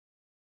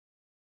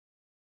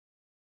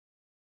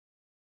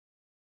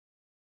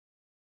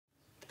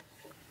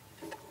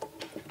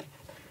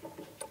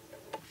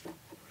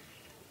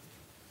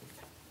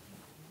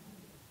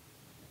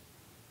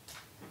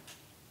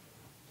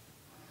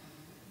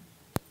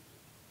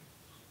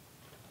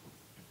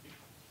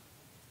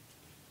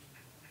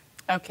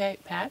Okay,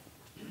 Pat,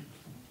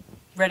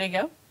 ready to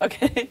go?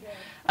 Okay.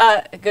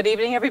 Good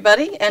evening,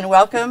 everybody, and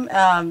welcome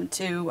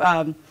to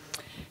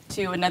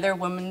another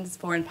Women's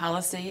Foreign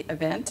Policy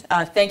event.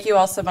 Thank you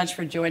all so much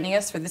for joining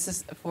us. This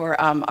is for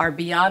our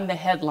Beyond the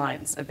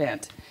Headlines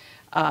event.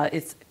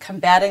 It's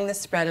combating the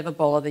spread of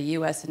Ebola, the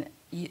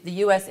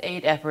U.S.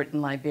 aid effort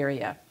in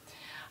Liberia.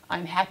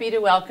 I'm happy to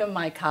welcome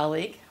my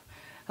colleague,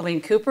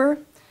 Helene Cooper,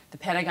 the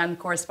Pentagon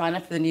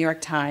correspondent for the New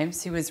York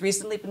Times, who has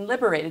recently been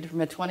liberated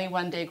from a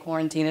 21-day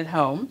quarantine at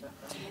home.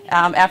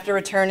 After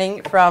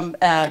returning from,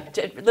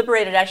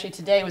 liberated actually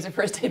today was her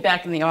first day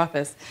back in the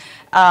office.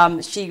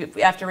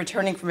 After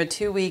returning from a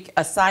 2-week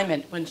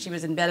assignment when she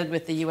was embedded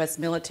with the U.S.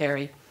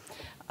 military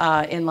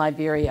in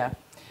Liberia.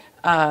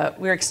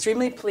 We're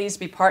extremely pleased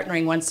to be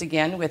partnering once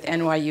again with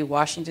NYU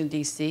Washington,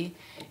 D.C.,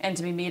 and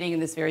to be meeting in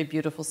this very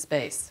beautiful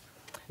space.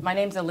 My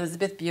name is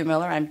Elizabeth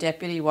Buemiller. I'm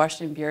Deputy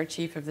Washington Bureau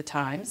Chief of the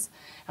Times.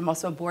 I'm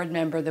also a board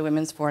member of the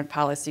Women's Foreign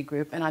Policy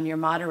Group, and I'm your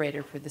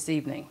moderator for this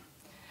evening.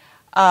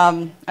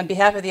 On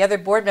behalf of the other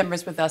board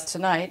members with us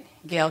tonight,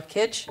 Gail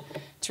Kitch,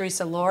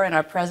 Teresa Lohr, and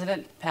our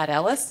president, Pat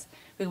Ellis,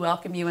 we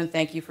welcome you and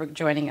thank you for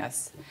joining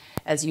us.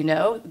 As you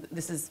know,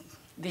 this is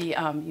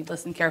you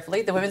listen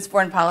carefully, the Women's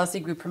Foreign Policy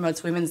Group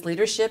promotes women's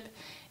leadership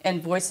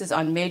and voices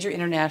on major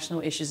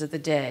international issues of the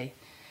day.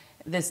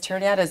 This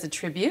turnout is a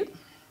tribute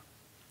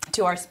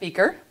to our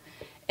speaker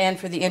and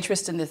for the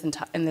interest in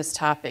this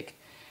topic.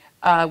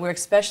 We're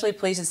especially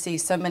pleased to see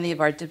so many of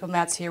our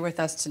diplomats here with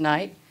us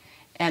tonight,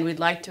 and we'd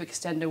like to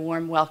extend a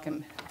warm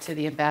welcome to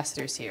the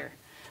ambassadors here.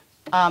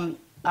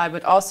 I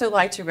would also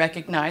like to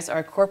recognize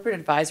our Corporate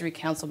Advisory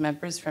Council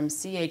members from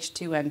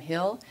CH2M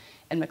Hill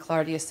and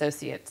McClarty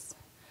Associates.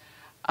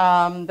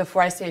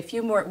 Before I say a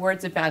few more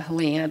words about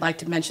Helene, I'd like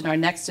to mention our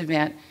next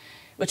event,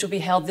 which will be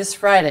held this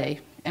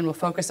Friday and will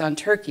focus on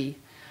Turkey.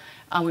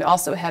 We're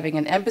also having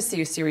an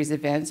embassy series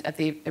event at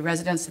the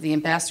residence of the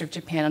Ambassador of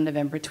Japan on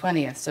November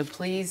 20th, so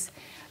please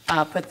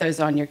put those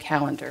on your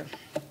calendar.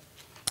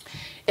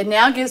 It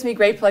now gives me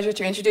great pleasure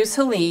to introduce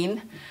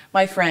Helene,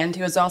 my friend,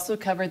 who has also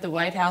covered the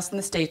White House and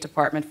the State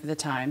Department for the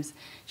Times.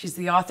 She's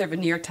the author of a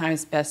New York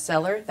Times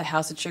bestseller, The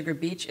House at Sugar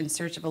Beach, In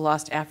Search of a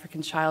Lost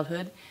African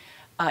Childhood.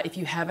 If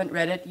you haven't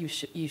read it,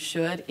 you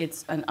should.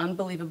 It's an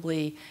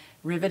unbelievably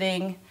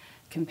riveting,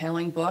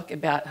 compelling book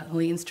about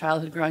Helene's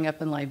childhood growing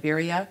up in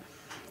Liberia.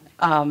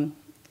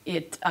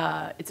 It's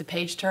a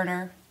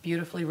page-turner,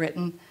 beautifully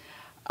written.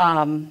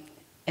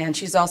 And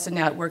she's also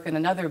now at work on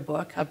another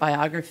book, a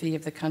biography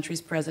of the country's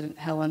president,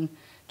 Helen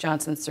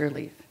Johnson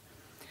Sirleaf.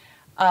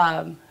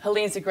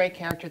 Helene's a great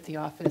character at the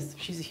office.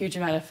 She's a huge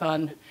amount of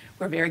fun.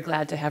 We're very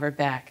glad to have her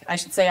back. I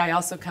should say I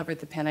also covered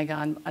the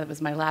Pentagon. It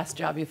was my last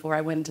job before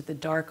I went into the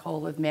dark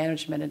hole of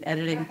management and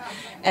editing.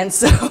 And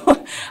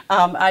so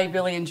I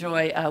really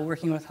enjoy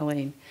working with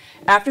Helene.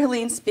 After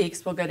Helene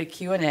speaks, we'll go to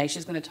Q&A.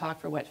 She's going to talk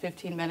for,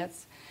 15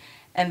 minutes?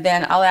 And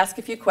then I'll ask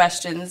a few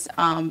questions,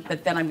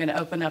 but then I'm going to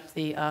open up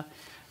the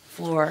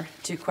floor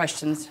to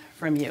questions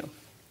from you.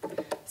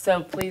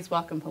 So please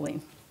welcome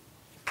Helene.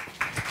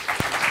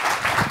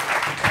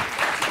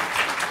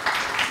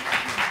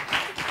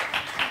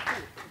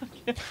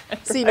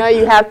 See, now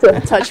you have to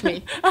touch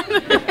me.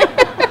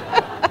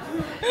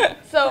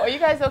 So are you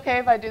guys okay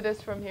if I do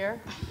this from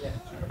here?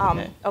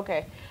 Yeah.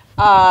 Okay.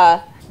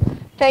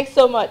 Thanks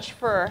so much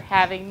for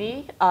having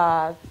me,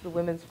 the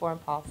Women's Foreign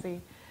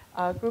Policy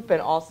Group,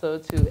 and also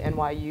to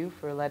NYU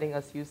for letting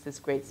us use this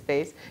great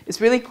space.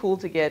 It's really cool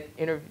to get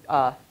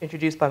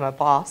introduced by my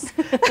boss.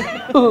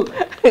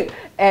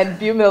 And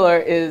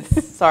Buemiller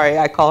is, sorry,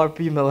 I call her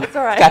Buemiller. It's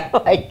all right. Kind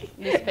of like,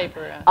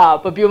 newspaper.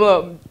 But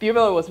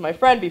Buemiller was my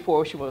friend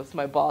before she was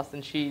my boss,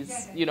 and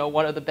she's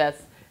one of the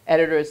best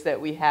editors that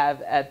we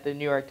have at the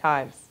New York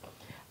Times.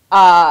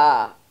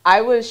 I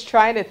was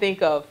trying to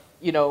think of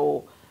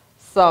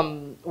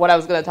what I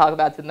was going to talk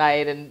about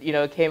tonight,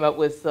 and came up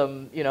with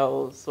some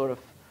sort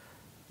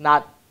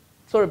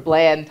of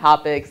bland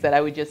topics that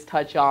I would just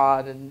touch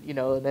on and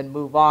and then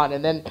move on.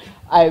 And then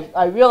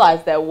I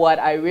realized that what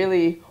I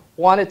really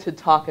wanted to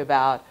talk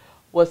about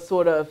was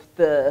sort of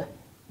the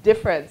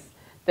difference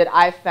that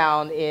I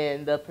found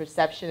in the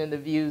perception and the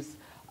views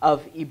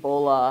of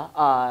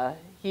Ebola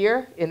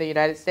here in the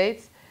United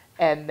States,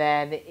 and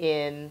then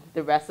in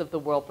the rest of the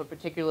world, but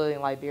particularly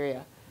in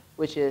Liberia,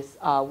 which is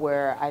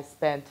where I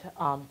spent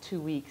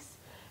 2 weeks.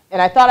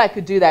 And I thought I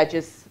could do that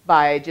just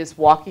by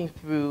walking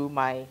through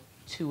my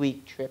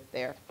 2-week trip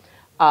there.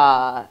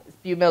 As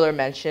Buemiller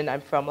mentioned,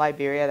 I'm from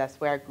Liberia. That's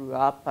where I grew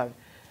up.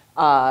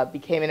 I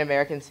became an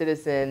American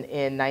citizen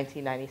in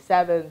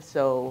 1997.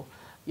 So,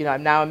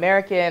 I'm now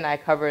American. I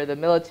cover the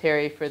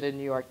military for the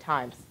New York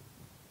Times.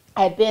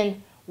 I've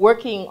been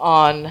working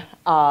on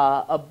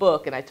a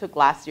book, and I took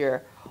last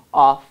year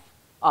off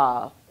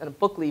on a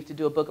book leave to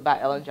do a book about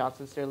Helen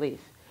Johnson Sirleaf.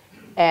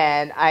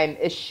 And I'm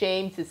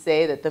ashamed to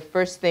say that the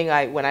first thing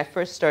when I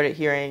first started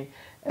hearing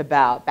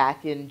about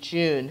back in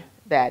June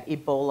that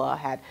Ebola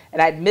had,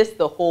 and I'd missed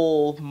the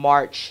whole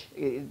March.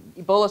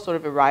 Ebola sort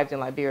of arrived in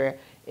Liberia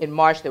in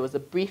March. There was a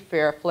brief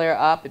flare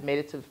up. It made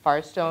it to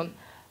Firestone,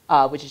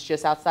 which is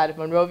just outside of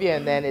Monrovia,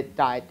 and then it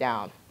died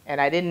down. And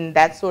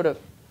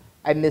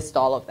I missed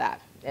all of that.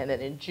 And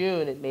then in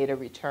June, it made a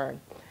return.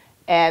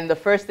 And the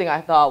first thing I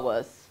thought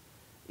was,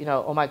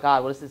 oh my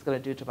God, what is this going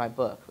to do to my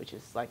book? Which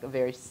is like a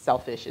very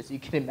selfish, as you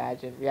can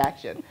imagine,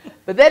 reaction.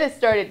 But then it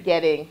started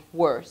getting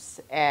worse.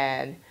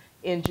 And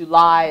in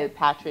July,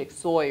 Patrick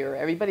Sawyer,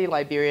 everybody in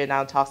Liberia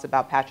now talks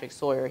about Patrick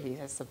Sawyer.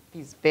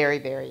 He's very,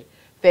 very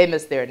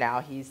famous there now.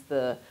 He's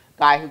the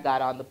guy who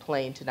got on the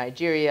plane to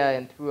Nigeria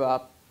and threw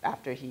up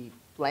after he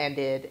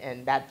landed,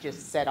 and that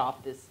just set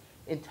off this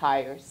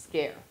entire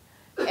scare.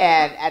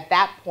 And at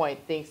that point,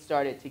 things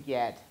started to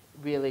get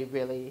really,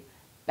 really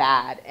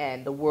bad,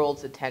 and the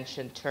world's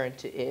attention turned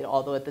to it,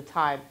 although at the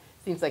time,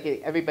 it seems like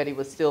everybody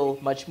was still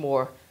much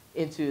more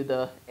into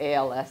the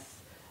ALS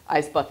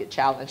Ice Bucket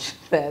Challenge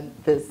than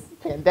this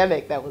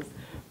pandemic that was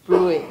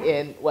brewing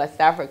in West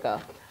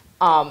Africa.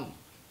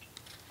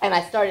 And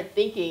I started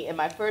thinking, and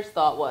my first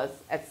thought was,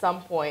 at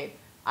some point,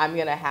 I'm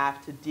going to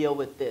have to deal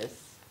with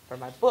this for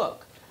my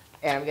book.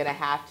 And I'm going to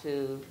have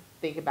to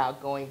think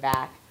about going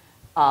back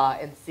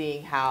and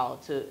seeing how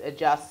to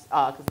adjust,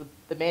 because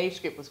the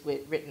manuscript was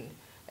written,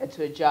 and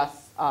to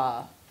adjust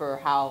for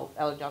how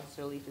Ellen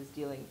Johnson Sirleaf is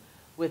dealing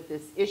with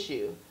this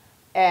issue.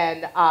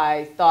 And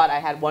I thought I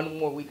had one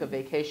more week of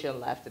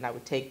vacation left, and I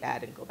would take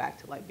that and go back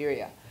to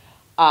Liberia.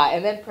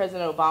 And then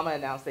President Obama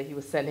announced that he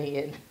was sending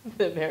in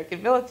the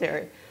American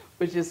military,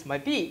 which is my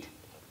beat.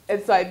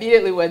 And so I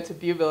immediately went to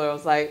Buville, and I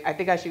was like, I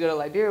think I should go to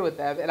Liberia with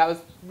them. And I was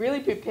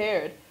really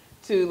prepared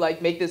to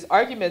make this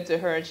argument to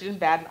her, and she didn't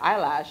bat an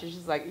eyelash. She's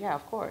just like, yeah,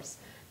 of course.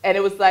 And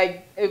it was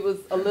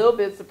a little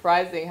bit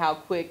surprising how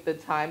quick the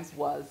Times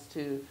was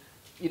to,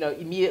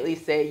 immediately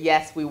say,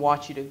 yes, we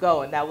want you to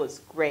go, and that was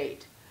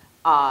great.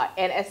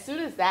 And as soon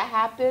as that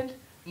happened,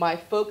 my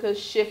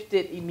focus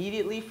shifted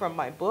immediately from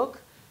my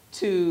book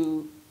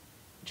to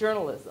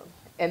journalism.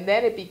 And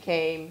then it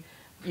became,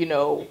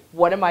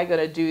 what am I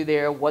going to do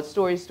there? What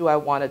stories do I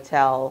want to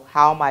tell?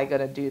 How am I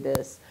going to do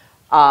this?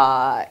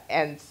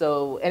 And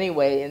so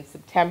anyway, in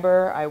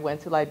September, I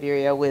went to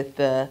Liberia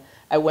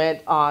I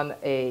went on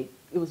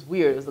it was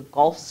weird, it was a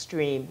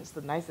Gulfstream. It's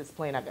the nicest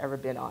plane I've ever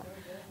been on.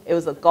 It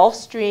was a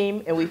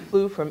Gulfstream, and we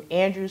flew from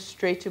Andrews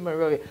straight to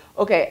Monrovia.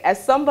 Okay,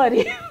 as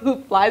somebody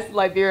who flies to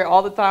Liberia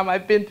all the time,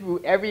 I've been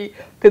through every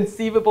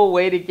conceivable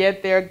way to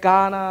get there.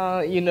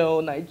 Ghana,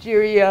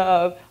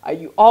 Nigeria.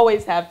 You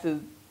always have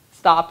to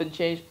stop and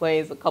change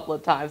planes a couple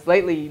of times.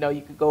 Lately, you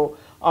could go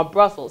on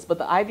Brussels. But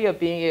the idea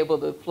of being able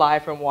to fly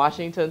from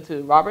Washington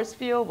to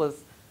Robertsfield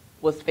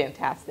was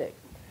fantastic.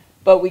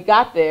 But we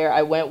got there.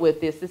 I went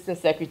with the Assistant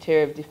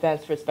Secretary of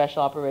Defense for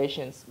Special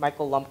Operations,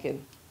 Michael Lumpkin,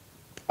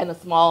 and a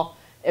small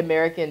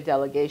American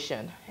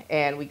delegation.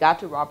 And we got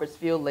to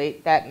Robertsfield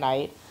late that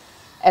night.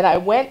 And I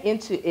went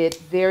into it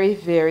very,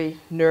 very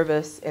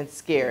nervous and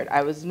scared.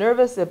 I was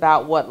nervous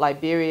about what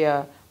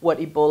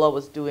Ebola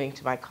was doing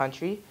to my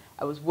country.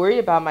 I was worried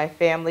about my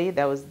family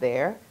that was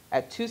there. I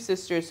had two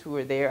sisters who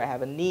were there. I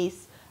have a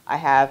niece. I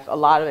have a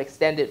lot of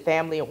extended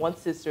family, and one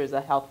sister is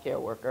a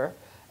healthcare worker.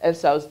 And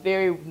so I was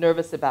very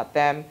nervous about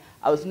them.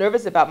 I was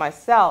nervous about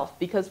myself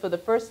because for the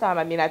first time,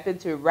 I've been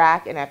to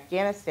Iraq and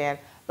Afghanistan,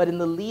 but in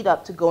the lead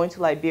up to going to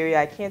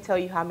Liberia, I can't tell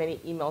you how many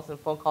emails and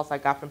phone calls I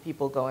got from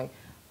people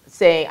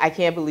saying, I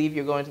can't believe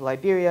you're going to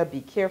Liberia,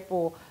 be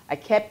careful. I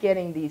kept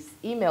getting these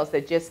emails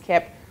that just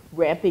kept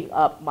ramping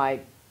up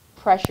my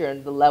pressure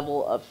and the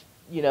level of,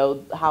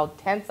 how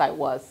tense I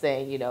was,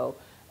 saying,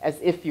 as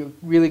if you're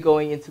really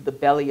going into the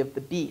belly of the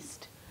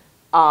beast.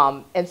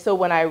 And so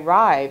when I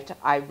arrived,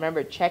 I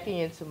remember checking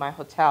into my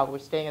hotel. We're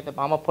staying at the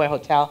Mama Point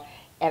Hotel,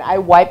 and I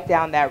wiped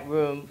down that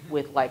room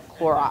with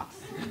Clorox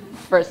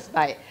first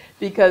night.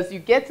 Because you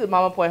get to the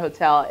Mama Point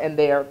Hotel, and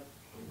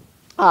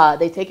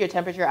they take your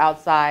temperature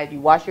outside, you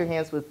wash your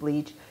hands with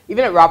bleach.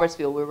 Even at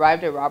Robertsfield, we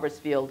arrived at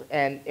Robertsfield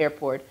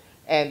Airport,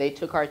 and they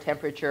took our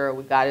temperature.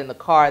 We got in the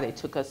car, they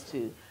took us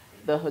to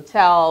the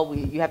hotel.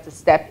 You have to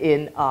step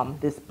in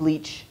this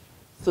bleach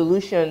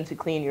solution to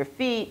clean your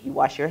feet. You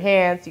wash your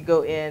hands, you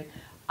go in.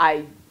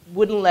 I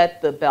wouldn't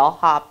let the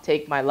bellhop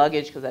take my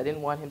luggage because I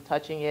didn't want him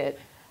touching it.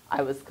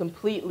 I was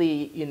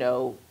completely,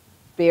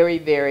 very,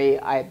 very,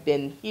 I've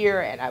been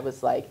here, and I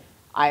was like,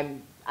 I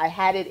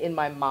had it in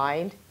my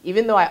mind,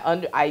 even though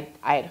I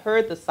had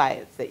heard the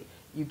science that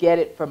you get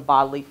it from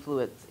bodily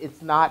fluids.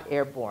 It's not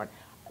airborne.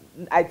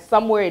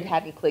 Somewhere it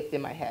hadn't clicked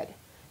in my head.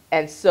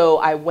 And so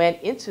I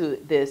went into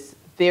this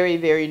very,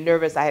 very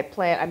nervous. I had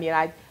planned,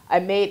 I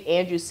made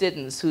Andrew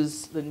Siddons,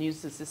 who's the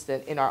news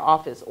assistant in our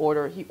office,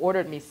 he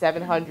ordered me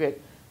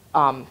 700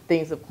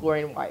 things of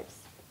chlorine wipes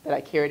that I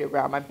carried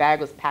around. My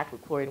bag was packed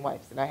with chlorine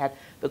wipes, and I had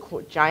the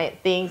giant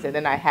things, and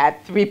then I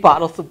had 3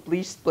 bottles of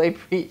bleach, spray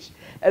bleach.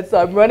 And so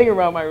I'm running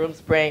around my room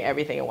spraying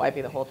everything and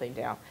wiping the whole thing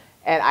down.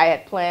 And I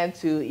had planned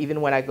to,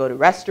 even when I go to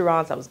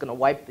restaurants, I was going to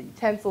wipe the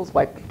utensils,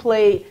 wipe the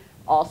plate,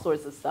 all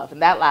sorts of stuff.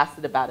 And that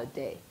lasted about a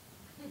day.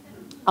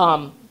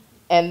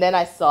 And then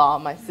I saw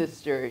my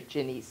sister,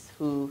 Janice,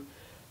 who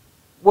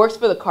works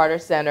for the Carter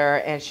Center,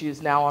 and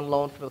she's now on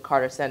loan from the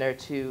Carter Center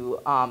to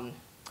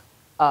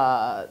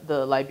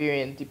the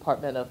Liberian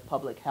Department of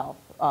Public Health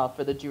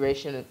for the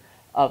duration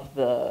of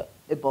the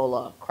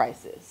Ebola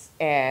crisis.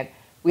 And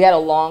we had a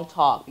long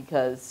talk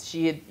because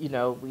she had,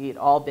 we had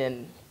all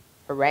been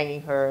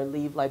haranguing her,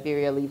 leave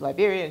Liberia,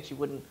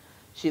 and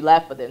she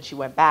left, but then she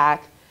went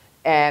back.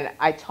 And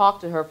I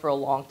talked to her for a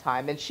long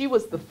time, and she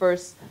was the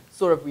first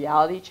sort of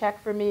reality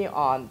check for me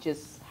on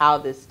just how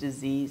this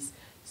disease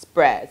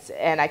spreads.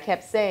 And I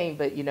kept saying,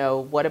 but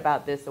what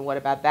about this and what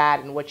about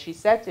that? And what she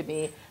said to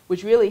me,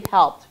 which really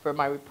helped for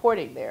my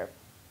reporting there,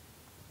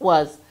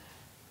 was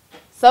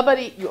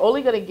you're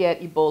only going to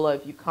get Ebola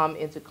if you come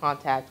into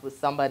contact with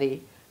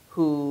somebody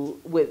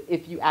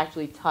if you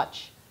actually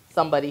touch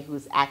somebody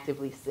who's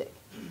actively sick.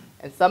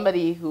 And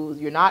somebody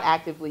you're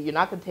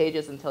not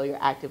contagious until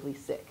you're actively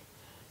sick.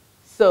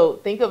 So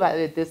think about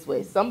it this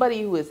way.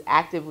 Somebody who is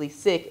actively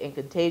sick and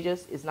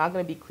contagious is not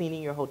going to be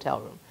cleaning your hotel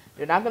room.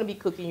 They're not going to be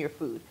cooking your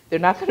food. They're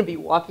not going to be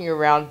walking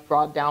around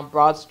down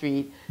Broad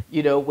Street,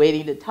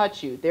 waiting to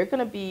touch you. They're going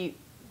to be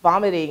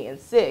vomiting and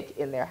sick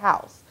in their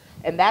house.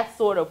 And that's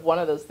sort of one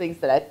of those things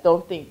that I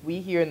don't think we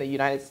here in the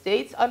United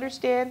States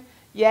understand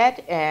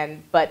yet.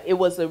 But it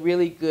was a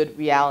really good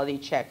reality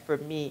check for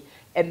me.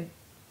 And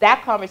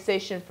that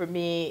conversation for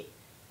me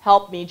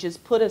helped me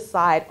just put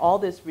aside all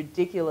this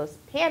ridiculous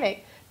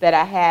panic that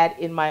I had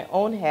in my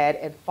own head,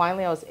 and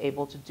finally I was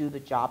able to do the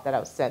job that I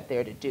was sent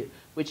there to do,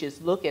 which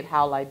is look at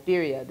how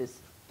Liberia, this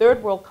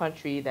third world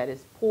country that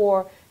is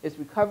poor, is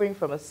recovering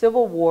from a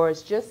civil war,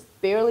 is just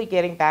barely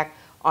getting back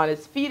on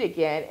its feet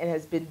again, and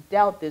has been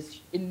dealt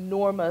this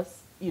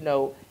enormous,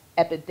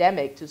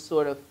 epidemic to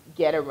sort of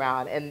get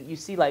around. And you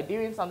see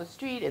Liberians on the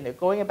street, and they're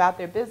going about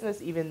their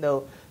business, even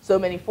though so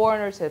many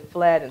foreigners have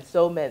fled, and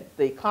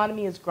the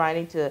economy is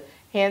grinding to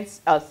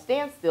a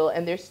standstill,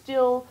 and they're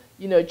still,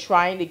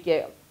 trying to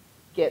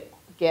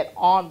get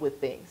on with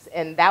things.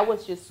 And that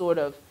was just sort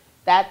of,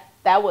 that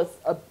was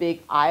a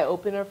big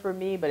eye-opener for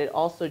me, but it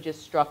also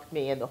just struck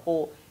me, and the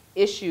whole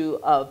issue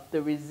of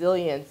the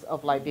resilience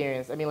of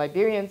Liberians. I mean,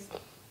 Liberians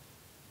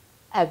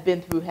have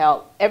been through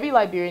hell. Every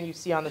Liberian you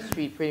see on the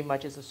street pretty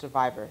much is a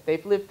survivor.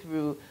 They've lived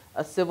through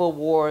a civil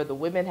war. The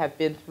women have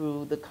been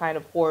through the kind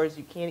of horrors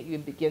you can't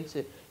even begin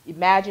to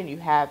imagine. You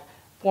have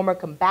former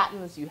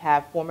combatants, you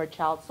have former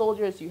child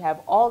soldiers, you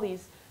have all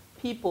these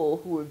people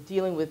who are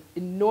dealing with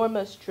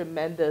enormous,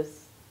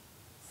 tremendous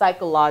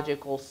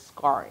psychological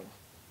scarring.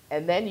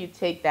 And then you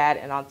take that,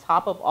 and on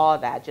top of all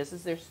of that, just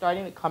as they're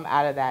starting to come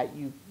out of that,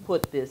 you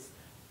put this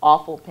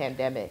awful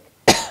pandemic.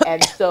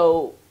 And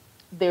so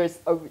there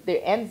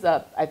ends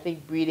up, I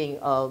think, breeding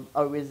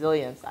a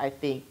resilience, I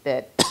think,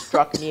 that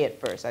struck me at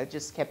first. I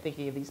just kept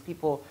thinking these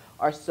people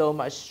are so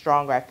much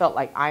stronger. I felt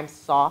like I'm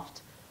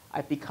soft.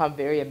 I've become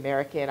very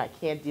American. I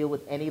can't deal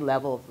with any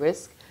level of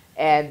risk.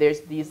 And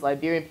these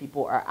Liberian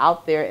people are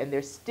out there, and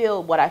they're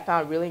still, what I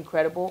found really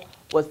incredible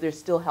was they're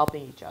still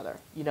helping each other.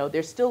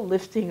 They're still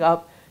lifting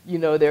up,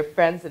 their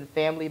friends and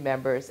family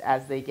members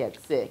as they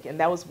get sick. And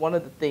that was one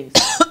of the things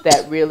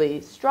that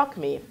really struck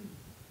me.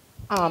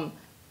 2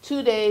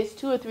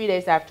 or 3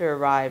 days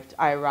after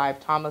I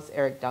arrived, Thomas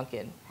Eric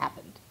Duncan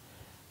happened,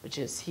 which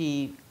is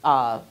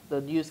the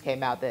news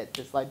came out that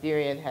this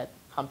Liberian had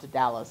come to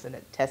Dallas and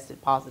had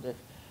tested positive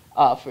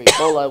for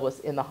Ebola, was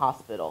in the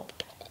hospital.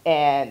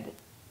 And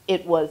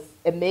it was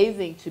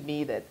amazing to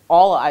me that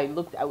I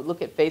would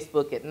look at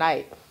Facebook at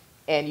night,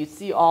 and you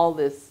see all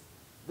this,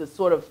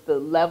 the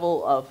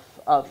level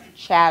of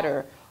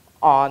chatter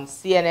on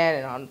CNN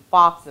and on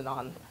Fox and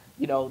on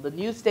the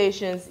news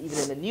stations, even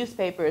in the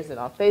newspapers and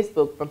on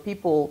Facebook from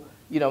people,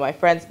 my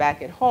friends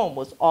back at home,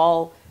 was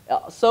all,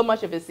 so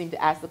much of it seemed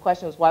to ask the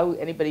question was, why would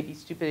anybody be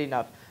stupid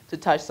enough to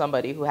touch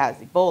somebody who has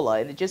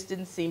Ebola? And it just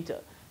didn't seem to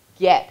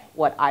get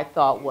what I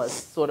thought was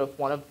sort of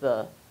one of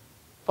the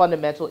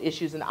fundamental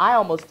issues. And I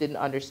almost didn't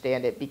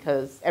understand it,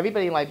 because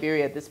everybody in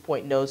Liberia at this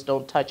point knows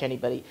don't touch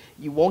anybody.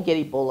 You won't get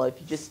Ebola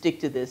if you just stick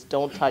to this,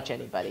 don't touch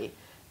anybody.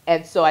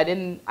 And so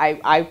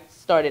I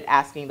started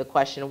asking the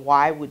question,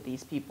 why would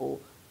these people,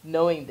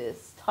 knowing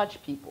this,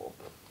 touch people?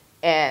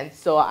 And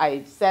so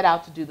I set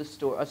out to do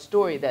a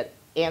story that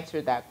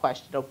answered that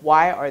question of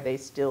why are they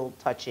still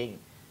touching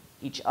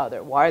each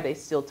other? Why are they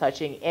still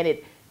touching? And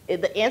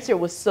the answer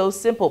was so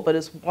simple, but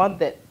it's one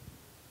that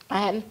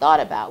I hadn't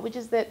thought about, which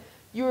is that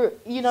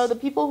the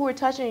people who are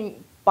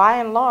touching, by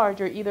and large,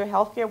 are either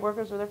healthcare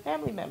workers or their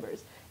family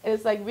members. And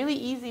it's like really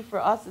easy for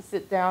us to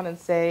sit down and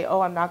say,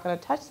 oh, I'm not going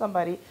to touch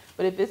somebody.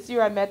 But if this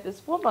year I met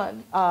this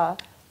woman,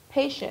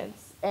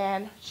 Patience,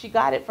 and she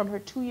got it from her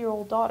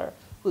 2-year-old daughter,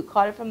 who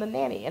caught it from the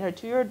nanny. And her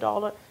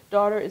 2-year-old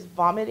daughter is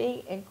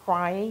vomiting and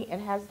crying and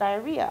has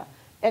diarrhea.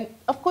 And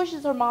of course,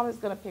 her mom is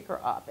going to pick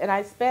her up. And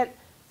I spent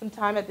some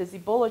time at this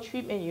Ebola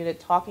treatment unit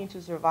talking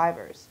to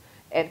survivors.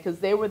 And because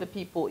they were the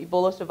people,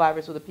 Ebola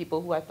survivors were the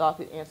people who I thought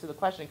could answer the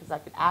question, because I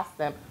could ask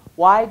them,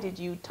 why did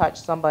you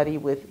touch somebody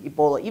with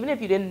Ebola? Even if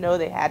you didn't know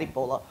they had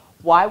Ebola,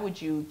 why would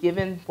you,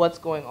 given what's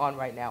going on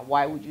right now,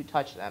 why would you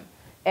touch them?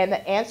 And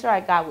the answer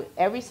I got with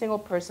every single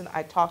person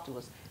I talked to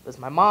was, it was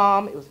my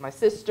mom, it was my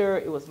sister,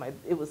 it was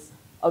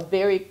a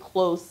very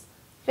close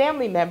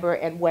family member.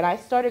 And when I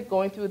started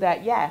going through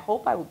that, yeah, I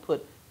hope I would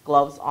put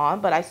gloves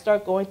on, but I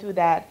start going through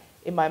that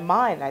in my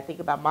mind, I think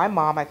about my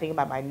mom, I think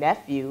about my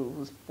nephew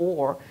who's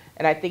 4,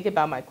 and I think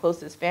about my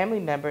closest family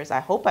members. I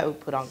hope I would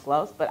put on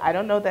gloves, but I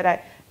don't know that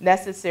I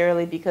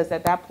necessarily, because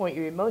at that point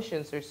your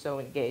emotions are so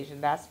engaged,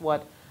 and that's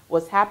what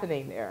was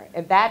happening there.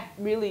 And that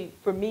really,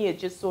 for me, it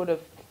just sort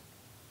of,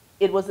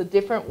 it was a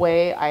different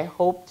way I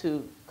hope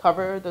to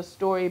cover the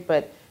story,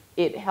 but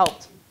it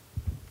helped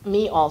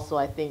me also,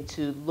 I think,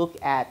 to look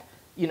at,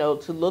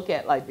 to look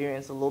at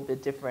Liberians a little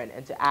bit different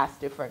and to ask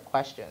different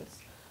questions.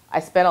 I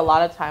spent a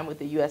lot of time with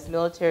the US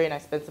military, and I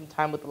spent some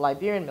time with the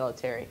Liberian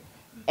military.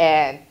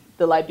 And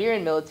the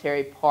Liberian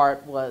military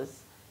part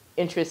was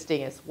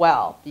interesting as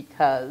well,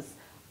 because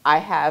I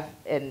have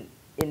an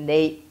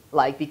innate,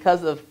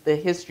 because of the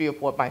history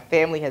of what my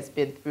family has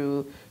been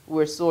through,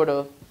 we're sort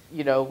of,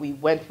 we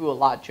went through a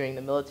lot during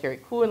the military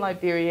coup in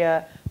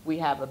Liberia. We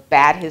have a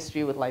bad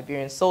history with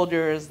Liberian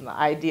soldiers, and the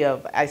idea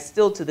of, I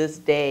still to this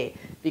day,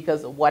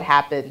 because of what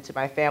happened to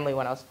my family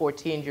when I was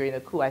 14 during the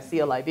coup, I see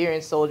a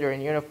Liberian soldier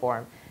in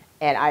uniform,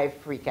 and I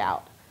freak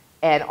out.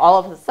 And all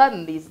of a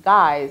sudden, these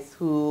guys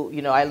who,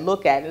 I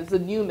look at, and it's a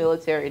new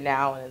military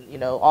now,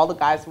 and, all the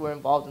guys who were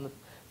involved in the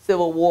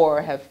Civil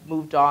War have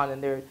moved on,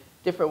 and they're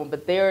different,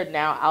 but they're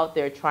now out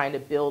there trying to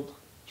build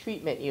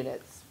treatment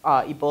units,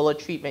 Ebola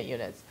treatment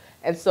units.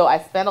 And so I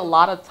spent a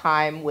lot of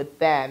time with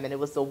them, and it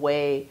was a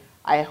way,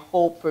 I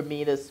hope, for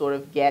me to sort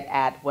of get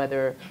at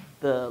whether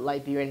the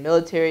Liberian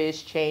military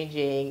is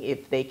changing,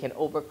 if they can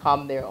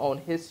overcome their own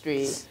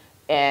history.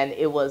 And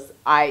it was,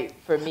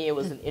 for me, it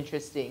was an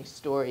interesting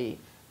story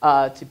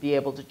to be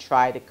able to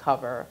try to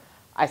cover.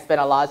 I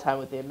spent a lot of time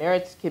with the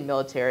American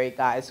military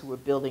guys who were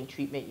building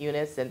treatment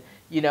units, and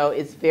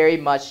it's very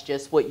much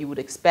just what you would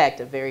expect,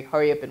 a very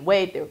hurry up and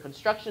wait. There were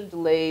construction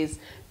delays,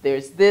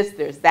 there's this,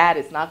 there's that.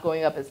 It's not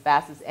going up as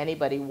fast as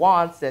anybody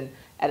wants, and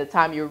at a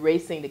time you're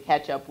racing to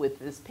catch up with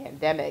this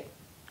pandemic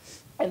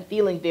and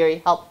feeling very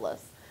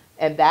helpless.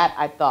 And that,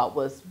 I thought,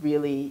 was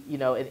really,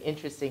 an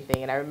interesting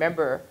thing. And I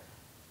remember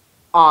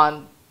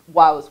while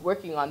I was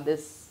working on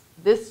this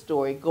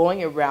story,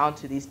 going around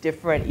to these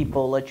different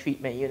Ebola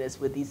treatment units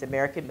with these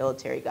American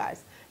military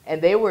guys.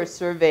 And they were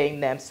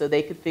surveying them so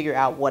they could figure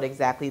out what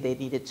exactly they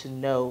needed to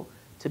know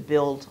to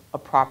build a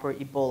proper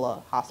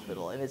Ebola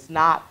hospital. And it's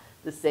not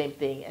the same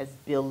thing as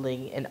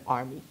building an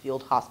army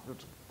field hospital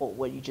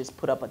where you just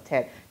put up a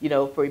tent.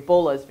 For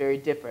Ebola, it's very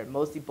different.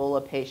 Most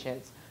Ebola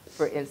patients,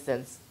 for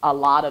instance, a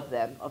lot of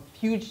them,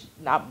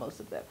 not most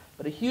of them,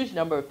 but a huge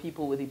number of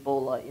people with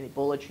Ebola in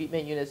Ebola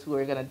treatment units who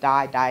are going to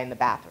die in the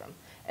bathroom.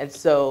 And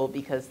so,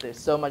 because there's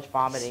so much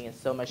vomiting and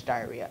so much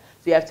diarrhea.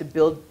 So you have to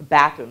build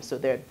bathrooms so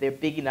they're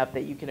big enough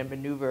that you can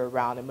maneuver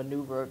around and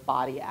maneuver a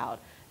body out.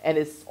 And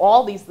it's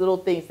all these little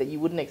things that you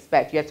wouldn't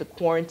expect. You have to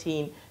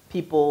quarantine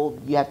people.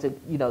 You have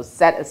to,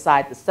 set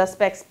aside the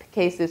suspects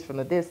cases from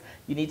this.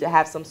 You need to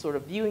have some sort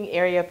of viewing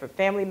area for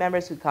family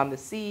members who come to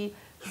see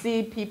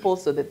people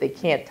so that they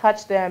can't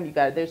touch them.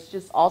 There's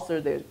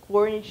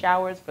chlorine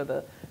showers for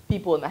the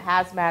people in the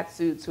hazmat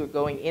suits who are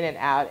going in and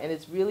out. And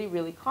it's really,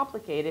 really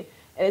complicated.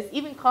 And it's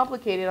even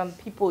complicated on the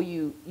people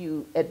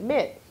you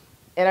admit.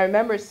 And I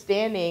remember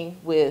standing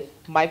with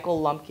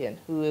Michael Lumpkin,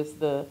 who is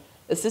the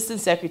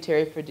Assistant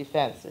Secretary for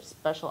Defense, or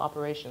Special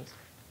Operations.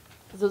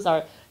 This was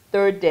our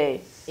 3rd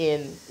day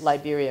in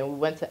Liberia. And we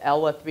went to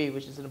Elwa 3,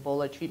 which is an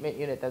Ebola treatment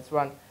unit that's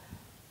run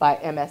by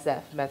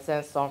MSF,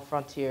 Médecins Sans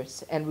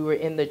Frontières. And we were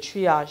in the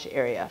triage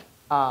area.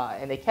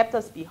 And they kept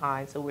us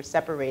behind, so we're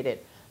separated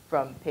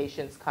from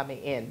patients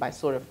coming in by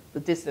sort of the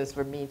distance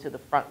from me to the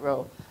front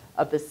row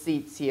of the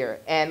seats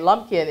here. And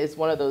Lumpkin is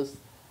one of those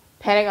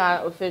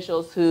Pentagon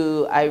officials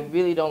who I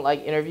really don't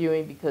like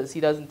interviewing because he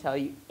doesn't tell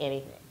you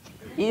anything.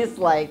 He's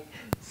like,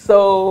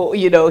 so,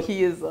 he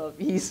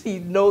is, he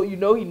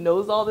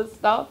knows all this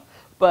stuff,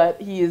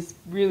 but he is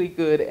really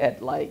good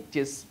at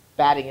just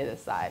batting it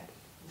aside.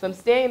 So I'm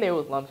standing there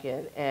with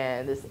Lumpkin,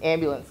 and this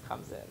ambulance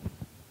comes in.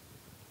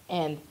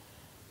 And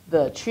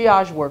the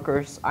triage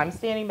workers, I'm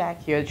standing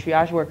back here, the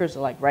triage workers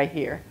are right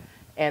here,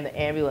 and the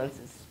ambulance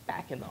is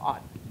back in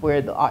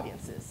where the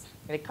audience is.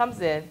 And it comes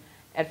in,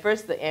 and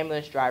first the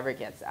ambulance driver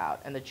gets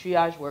out, and the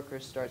triage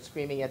workers start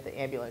screaming at the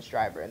ambulance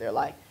driver, and they're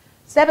like,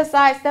 step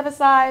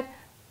aside,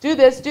 do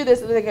this,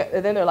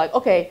 and then they're like,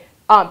 okay,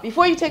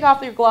 before you take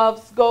off your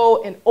gloves,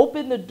 go and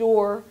open the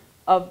door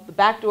of the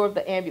back door of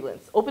the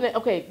ambulance. Open it,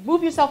 okay,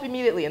 move yourself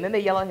immediately. And then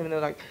they yell at him, and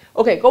they're like,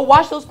 okay, go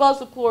wash those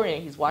gloves with chlorine.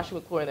 And he's washing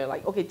with chlorine. They're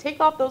like, okay, take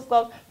off those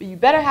gloves, but you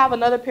better have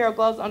another pair of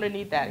gloves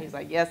underneath that. And he's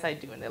like, yes, I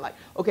do. And they're like,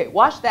 okay,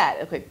 wash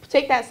that. Okay,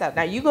 take that out.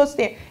 Now you go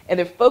stand. And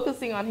they're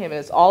focusing on him, and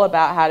it's all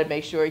about how to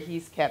make sure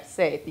he's kept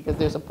safe, because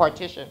there's a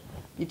partition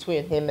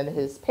between him and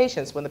his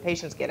patients when the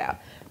patients get out.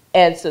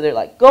 And so they're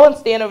like, go and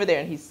stand over there.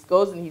 And he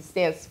goes and he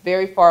stands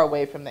very far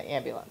away from the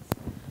ambulance.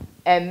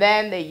 And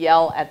then they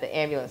yell at the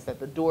ambulance that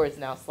the door is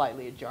now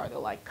slightly ajar. They're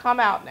like, come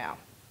out now.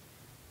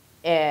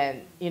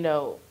 And,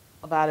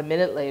 about a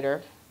minute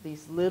later,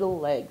 these little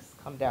legs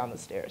come down the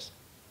stairs.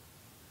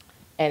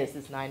 And it's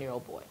this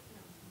 9-year-old boy.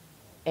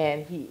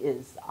 And he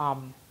is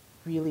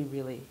really,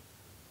 really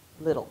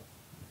little.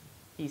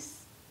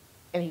 He's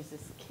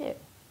this kid.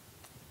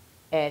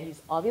 and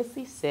he's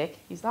obviously sick.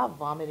 He's not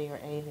vomiting or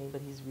anything,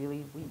 but he's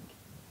really weak.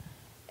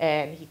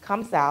 And he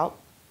comes out,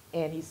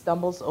 and he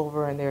stumbles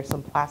over, and there are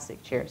some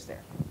plastic chairs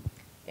there.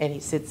 And he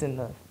sits in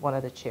one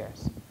of the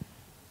chairs.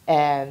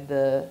 And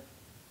the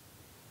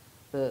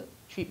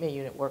treatment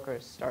unit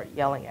workers start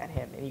yelling at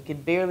him, and you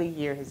can barely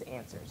hear his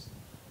answers.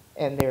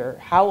 And they're,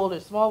 how old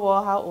is small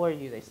boy, how old are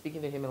you? They're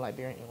speaking to him in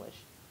Liberian English.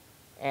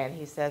 And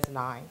he says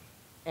 9.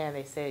 And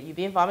they say, you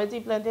been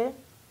vomiting plenty?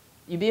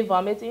 You been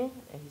vomiting?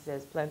 And he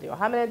says plenty. Or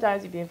how many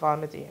times you been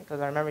vomiting?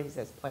 Because I remember he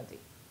says plenty.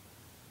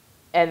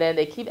 And then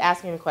they keep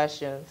asking him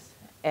questions,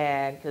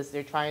 and because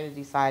they're trying to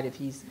decide if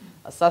he's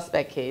a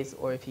suspect case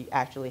or if he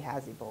actually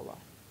has Ebola.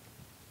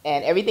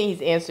 And everything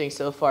he's answering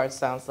so far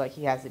sounds like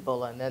he has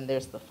Ebola. And then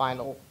there's the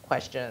final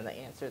question and the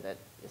answer that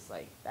is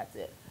like, that's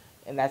it.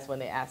 And that's when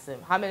they ask him,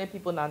 how many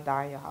people not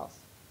die in your house?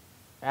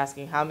 They're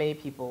asking how many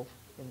people,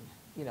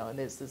 and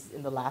this is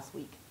in the last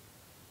week.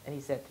 And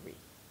he said 3.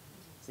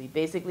 So he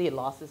basically had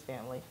lost his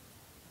family.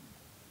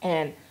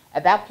 And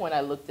at that point, I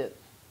looked at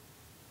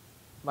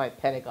my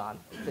Pentagon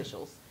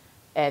officials,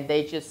 and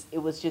it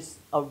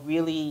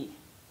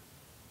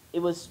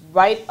was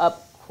right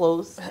up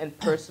close and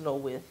personal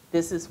with,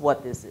 this is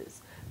what this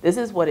is. This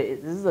is what it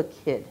is. This is a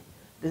kid.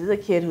 This is a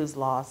kid who's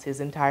lost his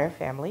entire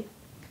family.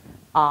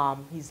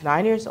 He's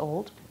 9 years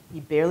old. He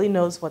barely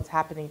knows what's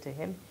happening to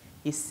him.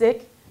 He's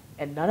sick,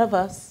 and none of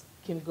us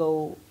can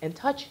go and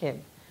touch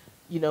him.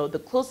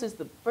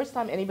 The first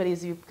time anybody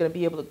is going to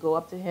be able to go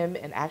up to him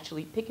and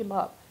actually pick him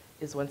up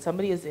is when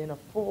somebody is in a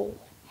full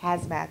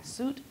hazmat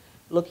suit,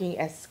 looking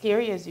as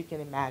scary as you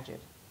can imagine.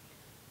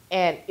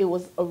 And it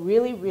was a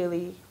really,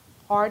 really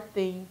hard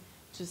thing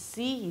to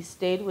see. He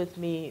stayed with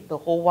me the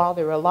whole while.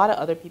 There were a lot of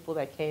other people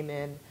that came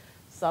in.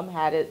 Some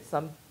had it,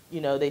 some,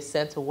 they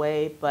sent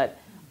away, but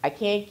I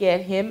can't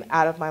get him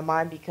out of my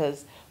mind,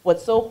 because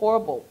what's so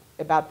horrible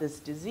about this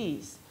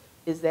disease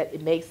is that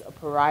it makes a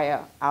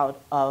pariah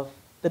out of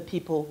the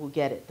people who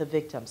get it, the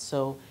victims.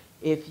 So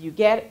if you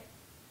get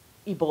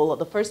Ebola,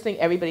 the first thing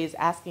everybody is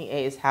asking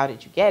is, how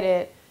did you get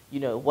it?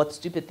 What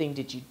stupid thing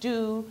did you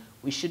do?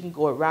 We shouldn't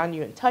go around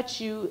you and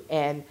touch you.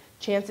 And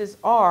chances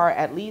are,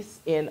 at least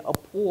in a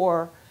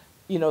poor,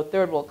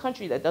 third world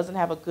country that doesn't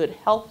have a good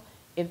health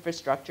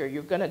infrastructure,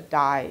 you're gonna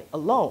die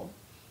alone.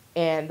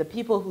 And the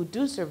people who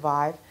do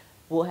survive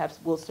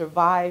will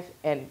survive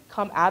and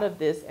come out of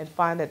this and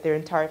find that their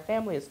entire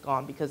family is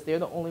gone, because they're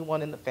the only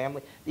one in the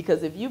family.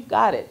 Because if you've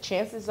got it,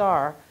 chances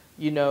are,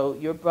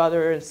 your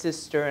brother and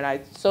sister,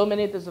 and so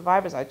many of the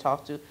survivors I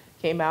talked to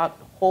came out,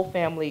 whole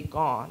family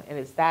gone.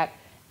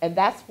 And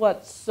that's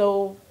what's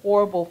so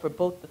horrible for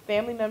both the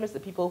family members, the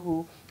people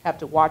who have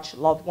to watch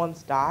loved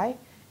ones die,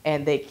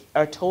 and they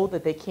are told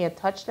that they can't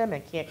touch them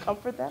and can't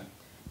comfort them,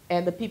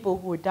 and the people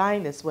who are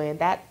dying this way.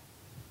 And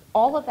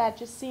all of that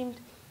just seemed,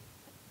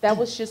 that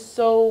was just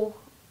so,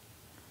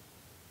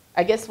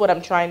 I guess what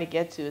I'm trying to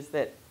get to is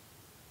that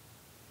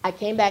I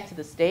came back to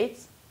the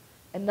States,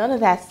 and none of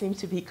that seemed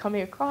to be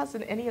coming across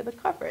in any of the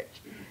coverage.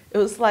 It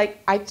was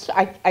like, I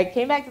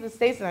came back to the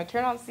States and I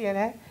turned on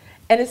CNN,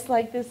 and it's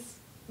like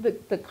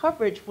the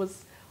coverage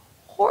was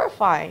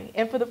horrifying.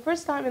 And for the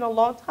first time in a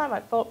long time, I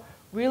felt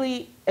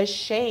really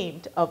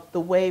ashamed of the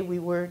way we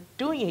were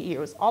doing it here.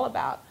 It was all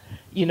about,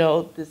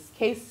 this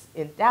case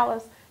in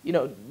Dallas.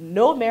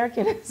 No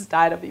American has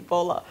died of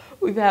Ebola.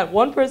 We've had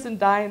one person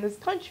die in this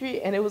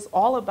country, and it was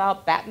all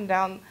about batting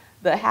down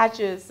the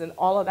hatches and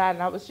all of that.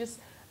 And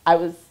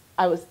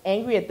I was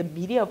angry at the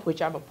media, of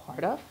which I'm a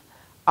part of.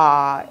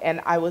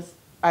 And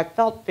I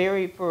felt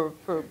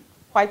for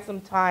quite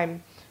some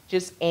time,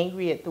 just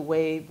angry at the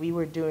way we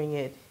were doing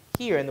it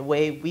here and the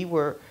way we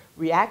were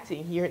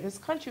reacting here in this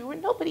country, where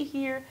nobody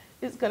here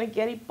is going to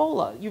get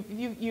Ebola.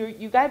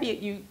 You got to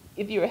be,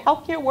 if you're a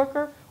healthcare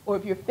worker or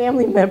if you're a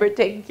family member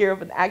taking care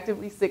of an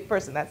actively sick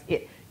person, that's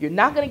it. You're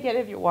not going to get it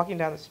if you're walking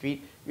down the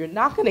street. You're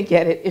not going to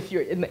get it if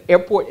you're in the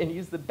airport and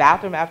use the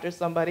bathroom after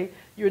somebody.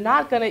 You're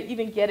not going to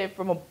even get it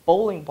from a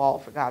bowling ball,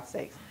 for God's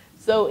sakes.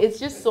 So it's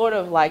just sort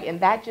of like, and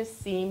that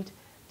just seemed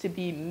to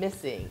be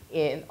missing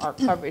in our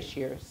coverage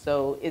here.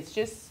 So it's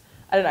just,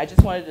 I don't know, I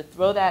just wanted to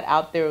throw that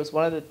out there. It was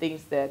one of the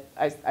things that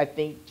I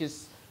think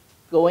just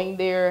going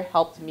there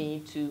helped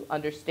me to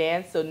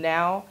understand. So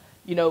now,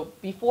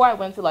 before I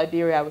went to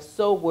Liberia, I was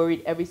so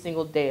worried every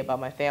single day about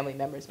my family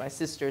members, my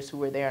sisters who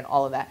were there and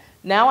all of that.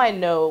 Now I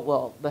know,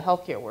 well, the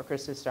healthcare worker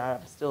sister,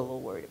 I'm still a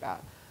little worried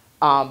about.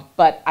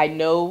 But I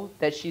know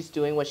that she's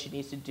doing what she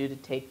needs to do to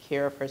take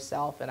care of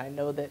herself. And I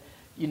know that,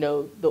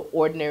 the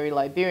ordinary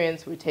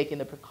Liberians were taking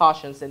the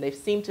precautions, and they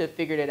seem to have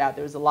figured it out.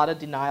 There was a lot of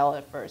denial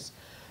at first.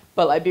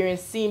 But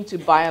Liberians seem to,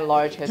 by and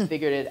large, have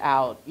figured it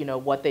out,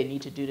 what they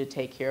need to do to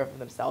take care of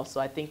themselves. So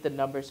I think the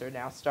numbers are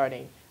now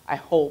starting, I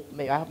hope,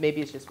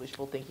 maybe it's just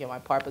wishful thinking on my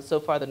part, but so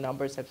far the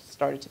numbers have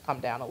started to come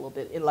down a little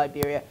bit in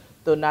Liberia,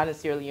 though not in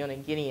Sierra Leone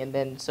and Guinea, and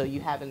then so you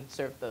haven't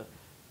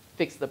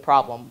fixed the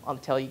problem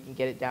until you can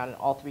get it down in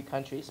all 3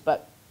 countries.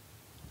 But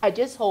I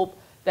just hope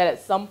that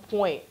at some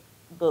point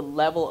the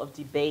level of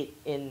debate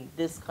in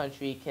this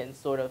country can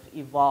sort of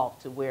evolve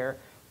to where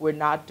we're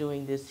not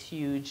doing this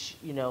huge,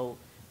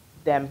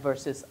 them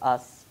versus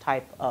us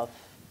type of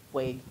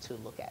way to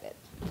look at it.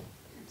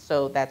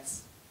 So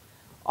that's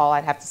all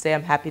I'd have to say.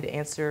 I'm happy to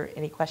answer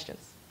any questions.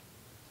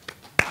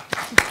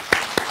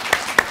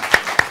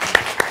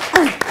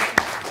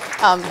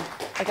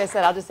 Like I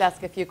said, I'll just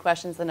ask a few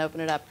questions and open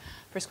it up.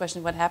 First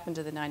question, what happened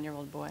to the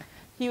 9-year-old boy?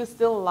 He was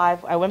still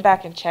alive. I went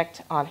back and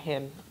checked on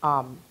him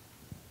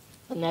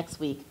the next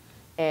week,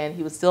 and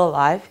he was still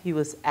alive. He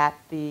was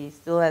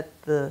still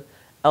at the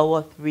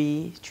Elwa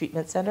 3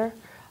 treatment center,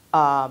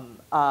 and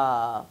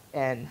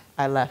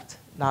I left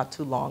not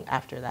too long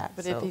after that.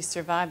 But if he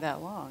survived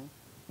that long,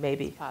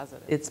 maybe it's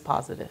positive. It's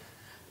positive.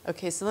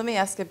 Okay, so let me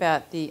ask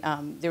about the,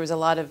 there was a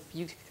lot of,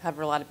 you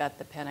cover a lot about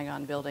the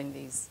Pentagon building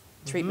these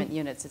treatment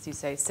units, as you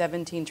say,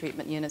 17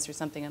 treatment units or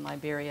something in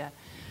Liberia.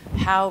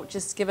 How,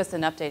 just give us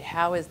an update,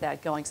 how is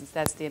that going, since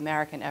that's the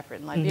American effort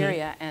in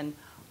Liberia, and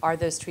are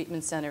those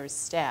treatment centers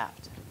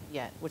staffed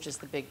yet, which is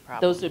the big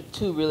problem? Those are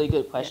two really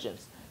good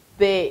questions.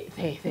 Yeah.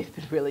 They've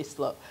been really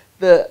slow.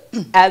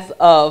 As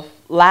of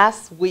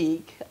last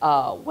week,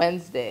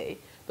 Wednesday,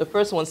 the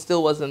first one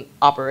still wasn't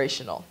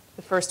operational.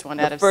 The first one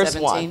out of 17? The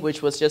first one,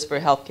 which was just for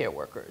healthcare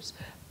workers.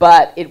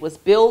 But it was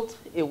built,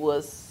 they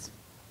were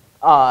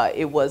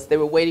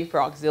waiting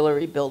for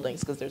auxiliary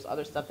buildings because there's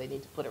other stuff they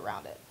need to put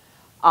around it.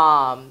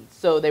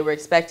 So they were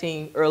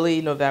expecting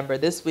early November.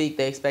 This week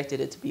they expected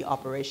it to be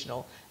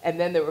operational. And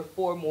then there were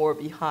 4 more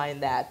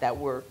behind that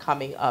were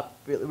coming up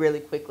really, really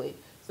quickly.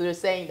 So they're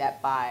saying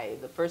that by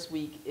the first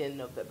week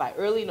by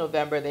early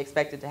November, they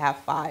expected to have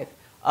 5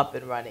 up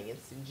and running in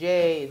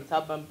Sinjay, in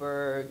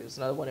Tubmanburg, there's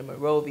another one in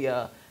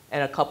Monrovia,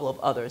 and a couple of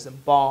others in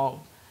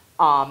Bong.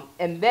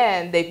 And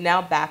then they've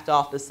now backed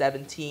off the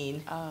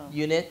 17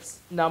 units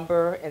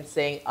number and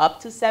saying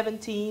up to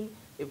 17.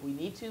 If we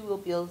need to, we'll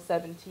build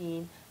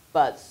 17.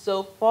 But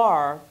so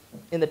far,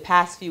 in the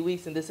past few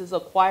weeks, and this is a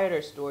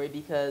quieter story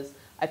because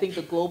I think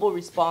the global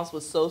response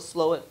was so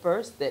slow at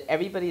first that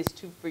everybody is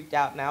too freaked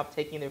out now,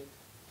 taking their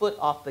foot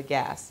off the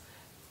gas.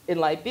 In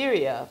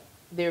Liberia,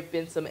 there have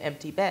been some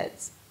empty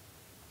beds.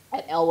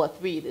 At Elwa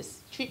 3,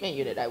 this treatment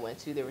unit I went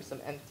to, there were some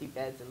empty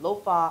beds in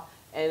Lofa,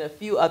 and a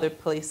few other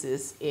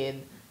places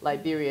in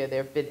Liberia,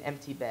 there have been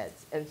empty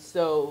beds. And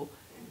so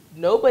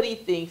nobody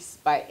thinks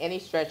by any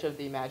stretch of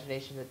the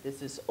imagination that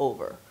this is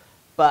over.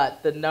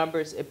 But the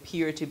numbers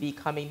appear to be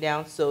coming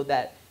down, so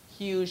that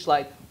huge,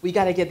 like, we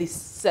got to get these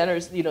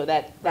centers, you know,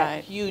 that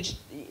Right. huge,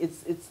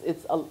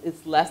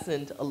 it's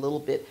lessened a little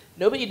bit.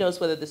 Nobody knows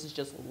whether this is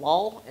just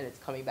lull and it's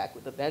coming back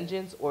with a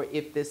vengeance, or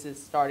if this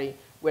is starting,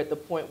 we're at the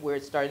point where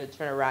it's starting to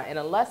turn around. And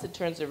unless it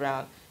turns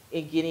around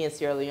in Guinea and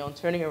Sierra Leone,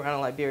 turning around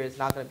in Liberia is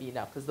not going to be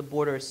enough because the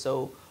border is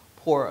so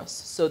porous.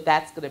 So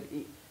that's going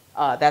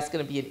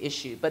to be an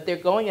issue. But they're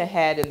going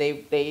ahead, and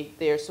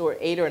they're sort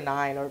of 8 or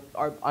 9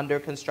 are under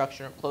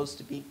construction or close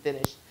to being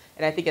finished.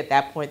 And I think at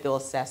that point they'll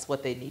assess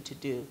what they need to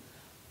do.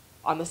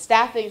 On the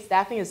staffing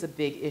is a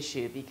big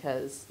issue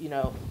because, you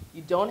know,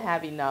 you don't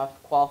have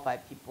enough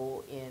qualified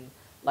people in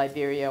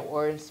Liberia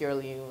or in Sierra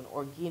Leone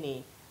or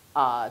Guinea.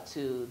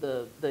 To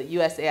the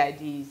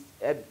USAID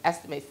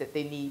estimates that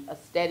they need a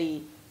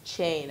steady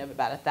chain of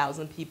about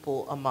 1,000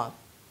 people a month,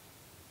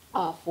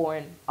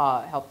 foreign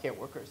healthcare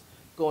workers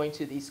going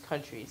to these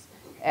countries.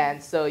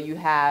 And so you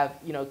have,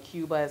 you know,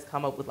 Cuba has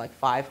come up with like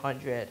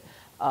 500.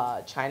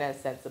 China has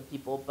sent some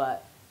people,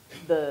 but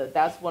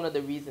that's one of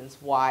the reasons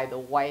why the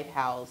White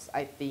House,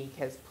 I think,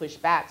 has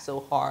pushed back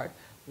so hard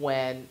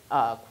when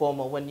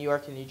when New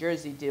York and New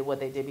Jersey did what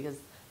they did, because,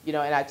 you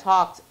know, and I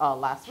talked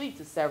last week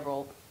to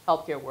several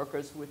healthcare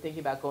workers who were thinking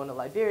about going to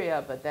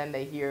Liberia, but then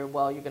they hear,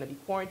 well, you're going to be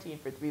quarantined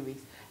for 3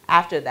 weeks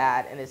after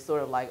that, and it's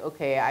sort of like,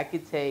 okay, I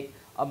could take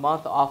a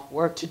month off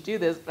work to do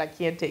this, but I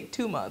can't take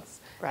 2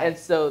 months. Right. And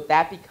so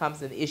that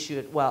becomes an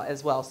issue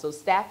as well. So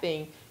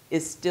staffing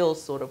is still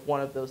sort of one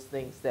of those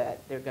things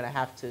that they're going to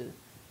have to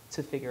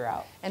figure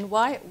out. And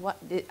why,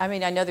 I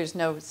mean, I know there's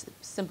no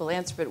simple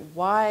answer, but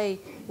why,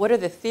 what are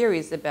the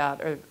theories about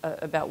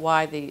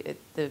why the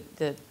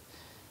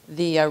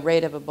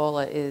rate of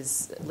Ebola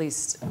is at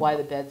least... Why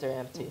the beds are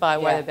empty.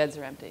 Why the beds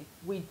are empty.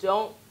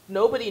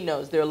 Nobody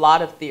knows. There are a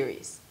lot of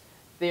theories.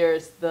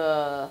 This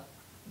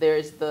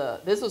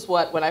was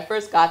when I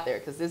first got there,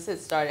 because this had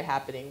started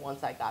happening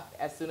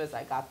as soon as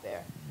I got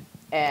there.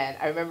 And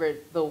I remember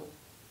the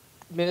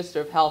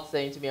Minister of Health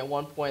saying to me at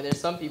one point,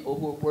 there's some people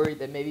who are worried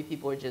that maybe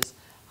people are just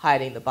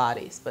hiding the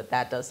bodies, but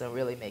that doesn't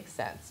really make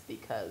sense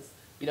because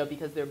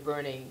they're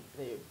burning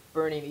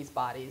these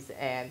bodies,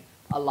 and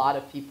a lot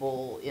of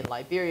people in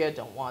Liberia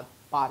don't want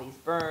bodies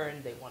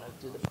burned. They want to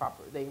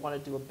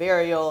do a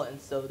burial, and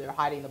so they're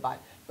hiding the body.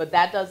 But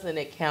that doesn't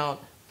account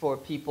for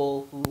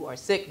people who are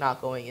sick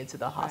not going into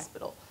the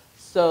hospital. Right.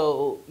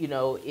 So, you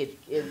know, it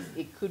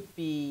could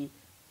be,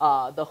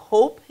 the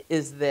hope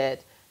is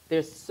that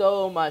there's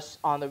so much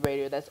on the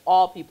radio. That's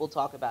all people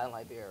talk about in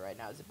Liberia right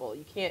now is Ebola.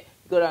 You can't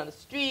go down the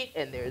street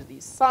and there's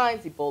these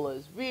signs, Ebola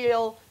is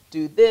real,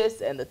 do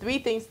this. And the 3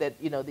 things that,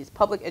 you know, this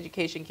public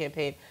education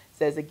campaign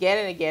says again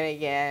and again and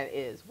again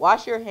is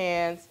wash your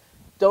hands,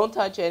 don't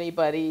touch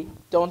anybody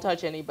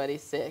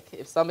sick.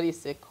 If somebody's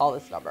sick, call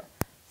this number.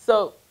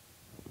 So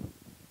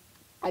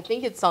I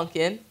think it's sunk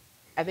in.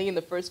 I think in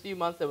the first few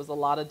months there was a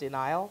lot of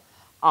denial.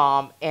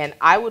 And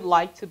I would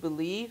like to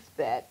believe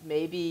that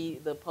maybe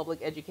the public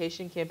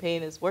education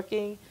campaign is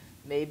working,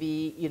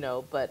 maybe, you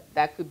know, but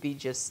that could be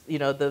just, you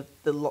know,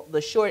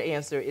 the short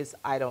answer is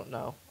I don't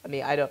know. I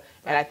mean, I don't,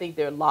 and I think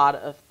there are a lot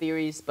of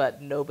theories,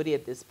 but nobody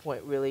at this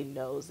point really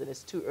knows, and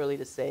it's too early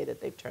to say that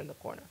they've turned the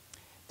corner.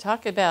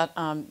 Talk about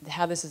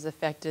how this has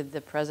affected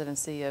the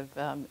presidency of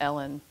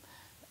Ellen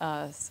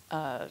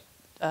Johnson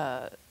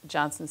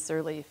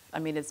Sirleaf. I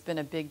mean, it's been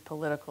a big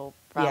political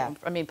problem.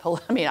 Yeah.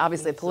 I mean,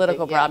 obviously a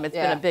political problem. It's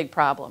been a big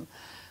problem.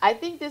 I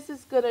think this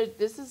is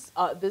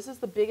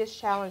the biggest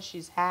challenge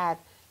she's had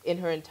in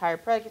her entire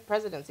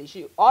presidency.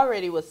 She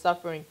already was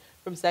suffering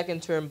from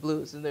second-term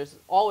blues, and there's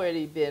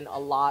already been a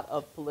lot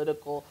of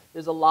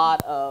there's a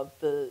lot of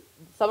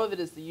some of it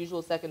is the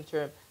usual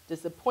second-term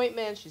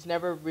disappointment. She's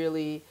never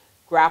really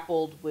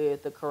grappled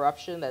with the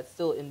corruption that's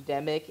still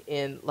endemic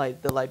in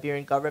like the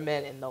Liberian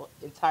government and the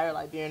entire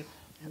Liberian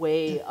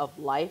way of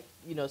life.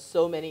 You know,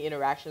 so many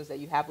interactions that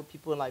you have with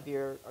people in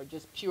Liberia are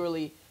just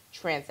purely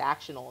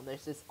transactional, and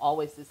there's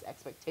always this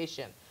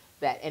expectation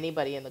that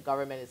anybody in the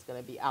government is going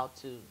to be out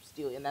to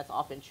steal, and that's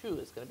often true.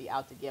 It's going to be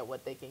out to get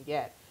what they can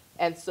get.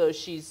 And so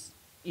she's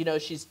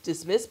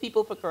dismissed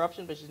people for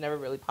corruption, but she's never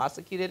really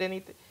prosecuted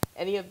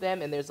any of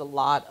them, and there's a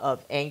lot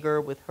of anger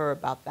with her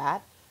about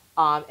that.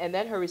 And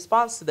then her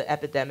response to the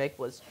epidemic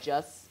was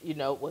just,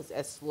 was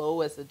as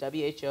slow as the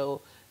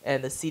WHO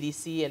and the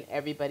CDC and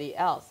everybody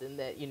else, in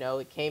that,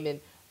 it came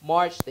in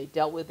March, they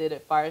dealt with it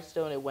at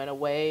Firestone, it went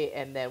away,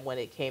 and then when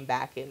it came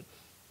back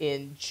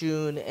in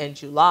June and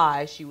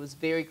July, she was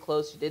very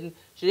close. She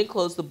didn't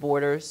close the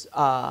borders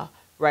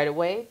right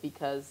away,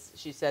 because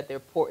she said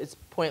it's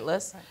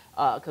pointless,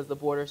 because the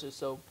borders are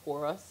so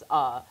porous.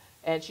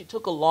 And she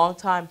took a long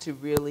time to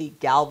really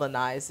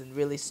galvanize and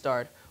really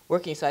start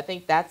working. So I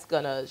think that's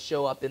going to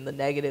show up in the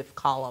negative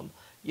column,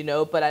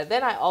 But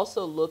then I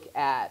also look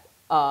at,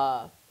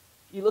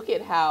 you look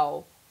at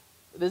how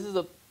this is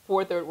a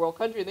poor third world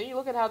country, and then you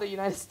look at how the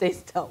United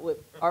States dealt with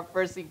our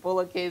first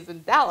Ebola case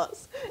in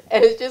Dallas.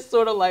 And it's just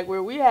sort of like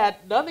where we had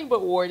nothing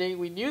but warning.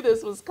 We knew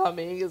this was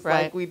coming. It's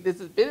like this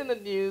has been in the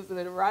news, and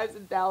it arrives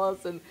in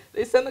Dallas, and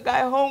they send the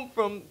guy home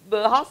from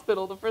the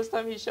hospital the first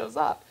time he shows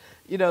up.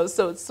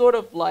 So it's sort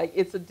of like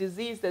it's a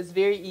disease that's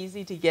very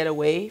easy to get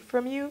away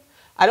from you.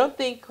 I don't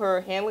think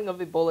her handling of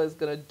Ebola is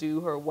going to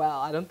do her well.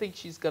 I don't think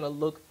she's going to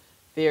look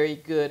very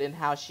good in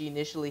how she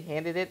initially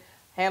handled it.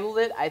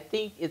 I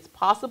think it's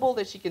possible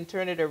that she can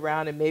turn it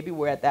around, and maybe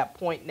we're at that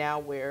point now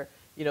where,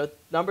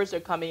 numbers are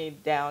coming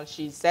down.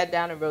 She sat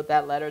down and wrote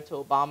that letter to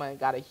Obama and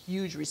got a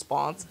huge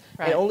response.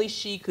 And only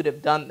she could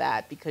have done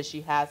that, because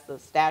she has the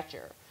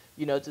stature,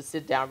 to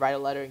sit down, write a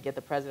letter, and get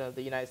the President of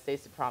the United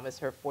States to promise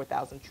her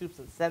 4,000 troops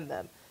and send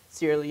them.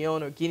 Sierra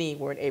Leone or Guinea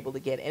weren't able to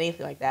get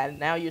anything like that. And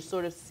now you're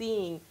sort of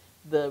seeing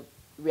the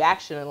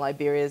reaction in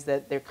Liberia is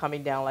that they're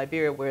coming down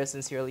Liberia, whereas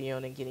in Sierra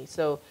Leone and Guinea.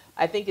 So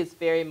I think it's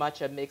very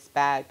much a mixed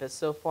bag, but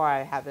so far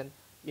I haven't,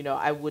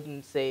 I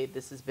wouldn't say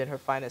this has been her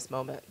finest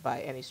moment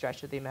by any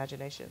stretch of the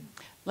imagination.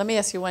 Let me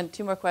ask you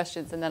two more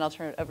questions, and then I'll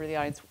turn it over to the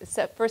audience.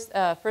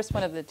 First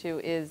one of the two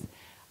is,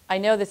 I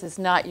know this is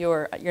not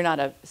you're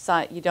not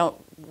you don't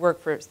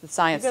work for the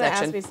science You're section. You're going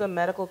to ask me some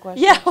medical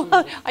question? Yeah,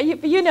 well,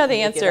 you know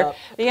the answer.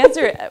 The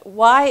answer,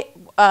 why,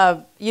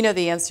 you know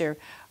the answer.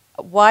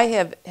 Why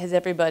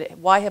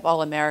have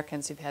all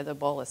Americans who've had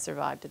Ebola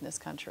survived in this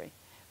country?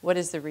 What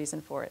is the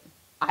reason for it?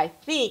 I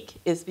think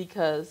it's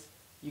because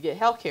you get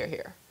health care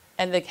here.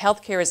 And the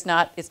health care is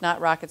not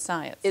rocket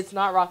science. It's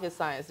not rocket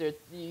science.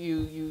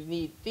 You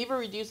need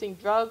fever-reducing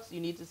drugs,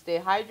 you need to stay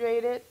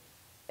hydrated,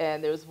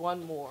 and there's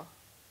one more.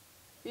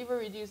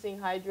 Fever-reducing,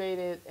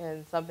 hydrated,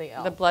 and something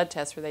else. The blood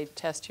test where they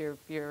test your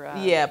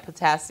yeah,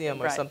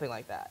 potassium or something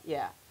like that,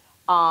 yeah.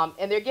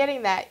 And they're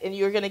getting that, and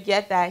you're going to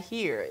get that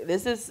here.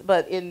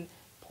 But in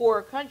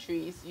poorer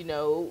countries,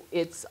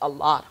 it's a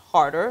lot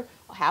harder.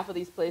 Half of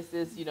these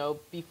places,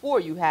 before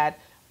you had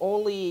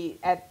only,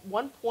 at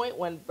one point,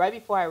 right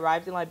before I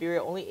arrived in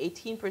Liberia, only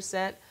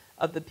 18%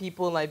 of the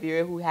people in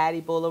Liberia who had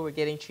Ebola were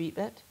getting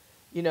treatment.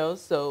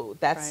 So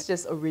that's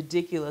just a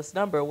ridiculous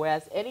number.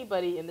 Whereas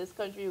anybody in this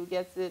country who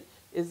gets it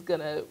is going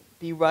to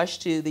be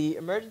rushed to the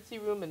emergency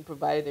room, and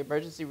provided the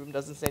emergency room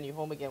doesn't send you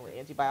home again with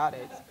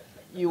antibiotics,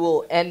 you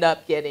will end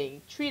up getting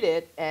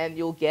treated, and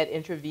you'll get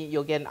an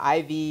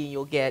IV,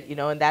 you'll get,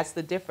 and that's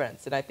the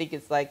difference. And I think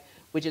it's like,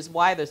 which is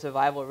why the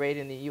survival rate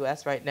in the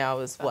U.S. right now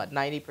is,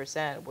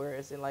 90%,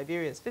 whereas in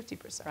Liberia it's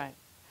 50%. Right.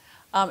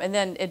 And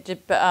then in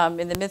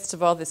the midst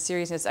of all this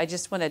seriousness, I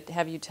just want to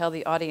have you tell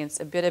the audience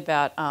a bit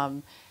about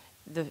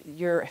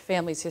your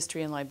family's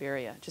history in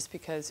Liberia, just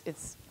because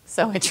it's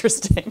so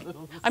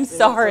interesting. I'm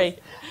sorry.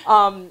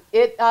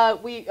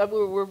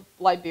 We're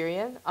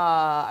Liberian.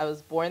 I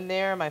was born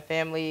there. My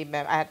family,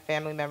 I had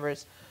family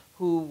members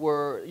who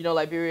were,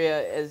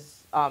 Liberia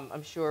is,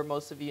 I'm sure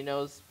most of you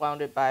know, is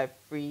founded by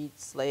freed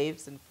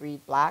slaves and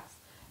freed blacks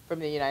from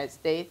the United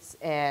States.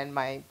 And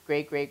my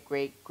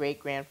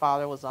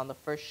great-great-great-great-grandfather was on the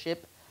first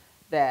ship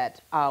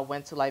that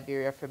went to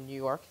Liberia from New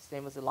York. His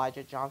name was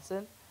Elijah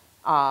Johnson.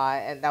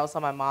 And that was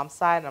on my mom's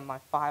side. And on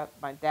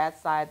my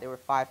dad's side, there were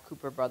 5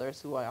 Cooper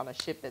brothers who were on a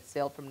ship that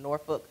sailed from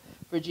Norfolk,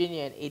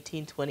 Virginia in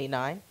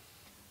 1829.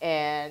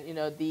 And, you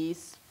know,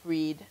 these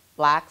freed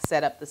blacks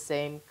set up the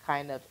same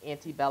kind of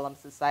antebellum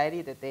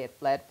society that they had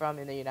fled from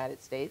in the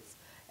United States,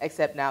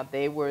 except now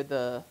they were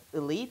the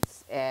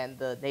elites and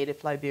the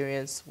native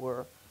Liberians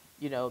were,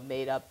 you know,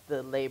 made up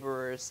the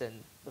laborers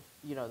and,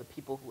 you know, the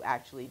people who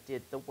actually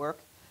did the work.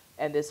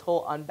 And this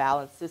whole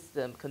unbalanced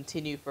system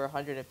continued for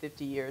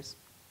 150 years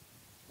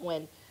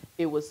when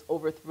it was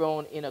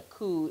overthrown in a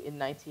coup in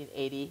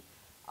 1980.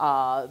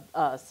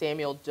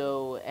 Samuel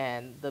Doe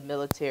and the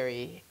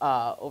military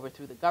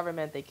overthrew the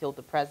government. They killed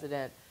the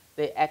president.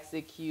 They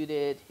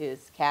executed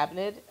his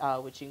cabinet,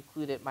 which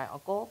included my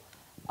uncle.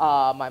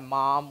 My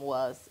mom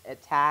was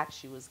attacked.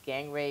 She was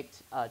gang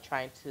raped,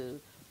 trying to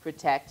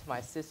protect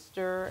my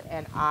sister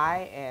and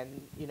I,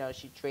 and you know,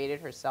 she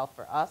traded herself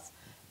for us.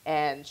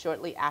 And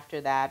shortly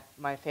after that,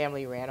 my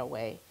family ran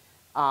away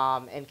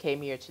and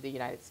came here to the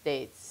United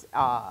States.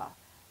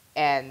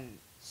 And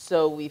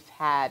so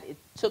it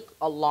took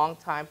a long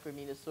time for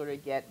me to sort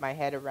of get my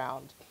head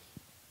around,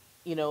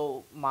 you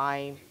know,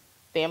 my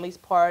family's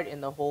part in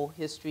the whole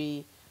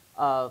history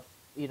of,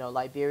 you know,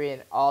 Liberia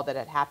and all that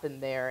had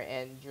happened there.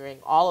 And during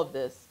all of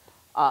this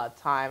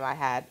time, I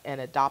had an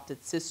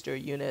adopted sister,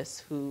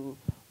 Eunice, who,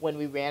 when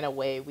we ran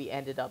away, we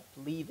ended up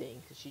leaving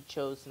because she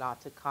chose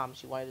not to come.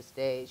 She wanted to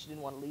stay. She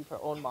didn't want to leave her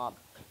own mom.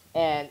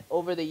 And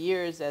over the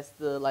years, as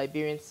the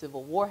Liberian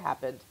Civil War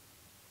happened,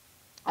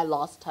 I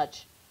lost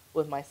touch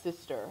with my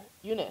sister,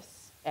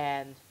 Eunice.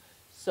 And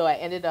so I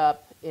ended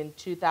up in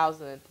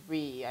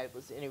 2003, I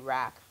was in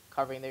Iraq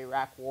covering the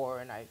Iraq War,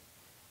 and I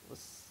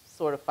was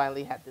sort of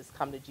finally had this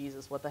come to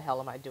Jesus, what the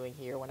hell am I doing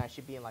here when I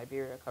should be in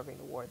Liberia covering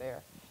the war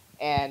there?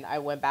 And I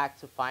went back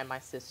to find my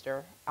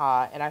sister,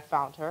 and I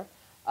found her.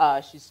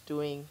 She's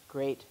doing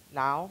great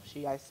now.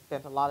 I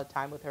spent a lot of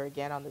time with her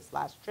again on this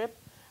last trip,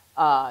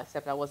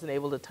 except I wasn't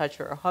able to touch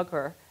her or hug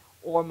her.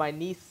 Or my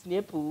niece,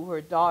 Snipu,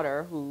 her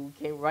daughter, who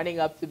came running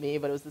up to me,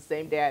 but it was the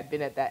same day I'd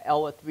been at that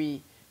Elwa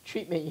 3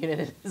 treatment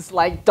unit. It's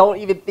like, don't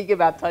even think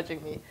about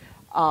touching me.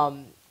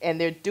 And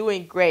they're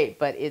doing great,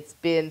 but it's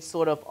been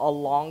sort of a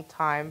long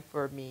time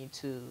for me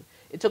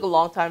it took a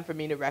long time for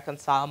me to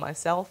reconcile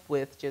myself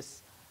with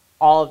just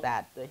all of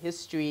that, the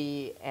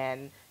history,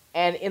 and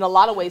in a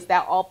lot of ways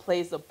that all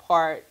plays a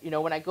part. You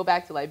know, when I go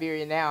back to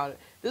Liberia now,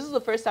 this is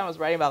the first time I was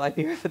writing about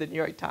Liberia for the New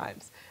York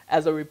Times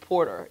as a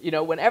reporter. You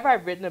know, whenever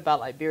I've written about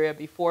Liberia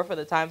before for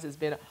the Times, it's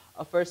been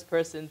a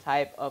first-person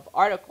type of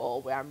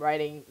article where I'm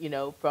writing, you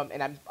know,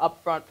 and I'm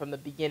upfront from the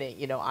beginning.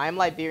 You know, I'm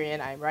Liberian,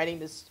 I'm writing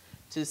this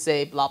to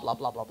say blah, blah,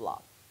 blah, blah, blah.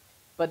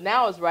 But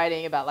now I was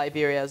writing about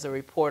Liberia as a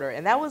reporter,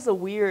 and it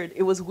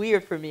was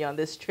weird for me on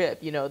this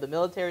trip. You know, the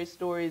military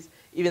stories,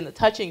 even the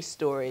touching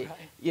story, right.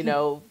 You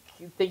know,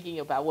 thinking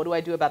about what do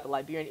I do about the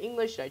Liberian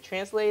English? Should I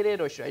translate it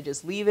or should I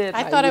just leave it?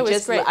 I thought it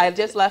was great. I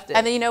just left it.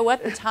 And then you know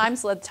what? The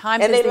Times and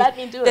they let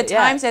me do it. The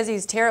Times has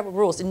these terrible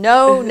rules.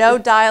 No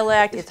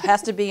dialect. It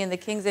has to be in the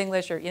King's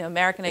English or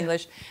American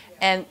English.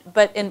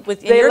 But in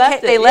your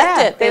case, they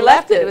left it. They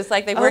left it. It was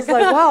like they weren't. I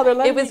was like, wow, they're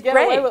letting me get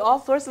great. away with all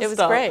sorts of stuff.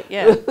 It was great.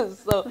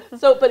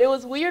 Yeah. But it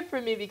was weird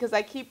for me because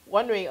I keep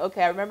wondering.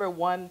 Okay, I remember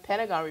one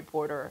Pentagon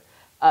reporter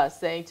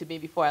saying to me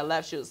before I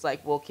left, she was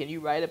like, "Well, can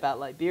you write about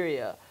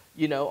Liberia?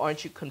 You know,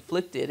 aren't you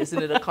conflicted?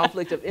 Isn't it a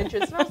conflict of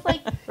interest?" And I was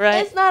like,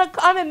 right. It's not.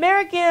 I'm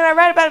American. I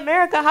write about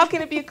America. How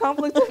can it be a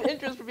conflict of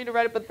interest for me to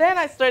write it? But then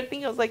I started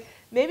thinking, I was like,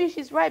 maybe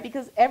she's right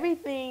because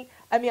everything.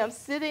 I mean, I'm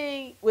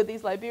sitting with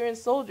these Liberian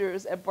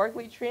soldiers at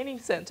Barclay Training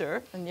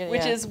Center,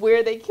 which is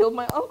where they killed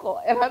my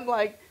uncle, and I'm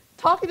like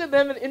talking to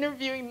them and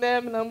interviewing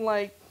them, and I'm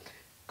like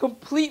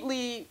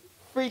completely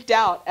freaked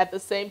out at the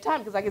same time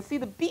because I could see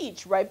the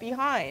beach right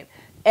behind,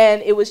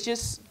 and it was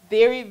just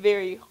very,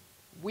 very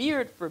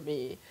weird for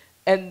me.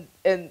 And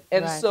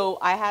right. So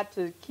I had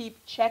to keep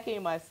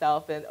checking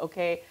myself and,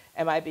 okay,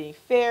 am I being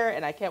fair?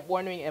 And I kept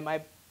wondering, am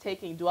I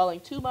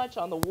dwelling too much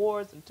on the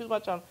wars and too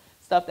much on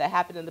stuff that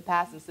happened in the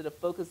past instead of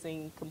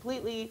focusing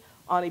completely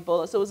on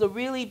Ebola? So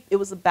it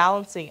was a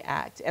balancing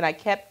act. And I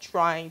kept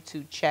trying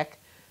to check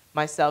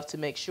myself to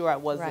make sure I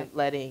wasn't right.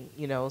 letting,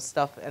 you know,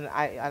 stuff. And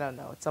I don't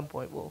know, at some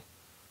point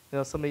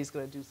somebody's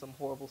going to do some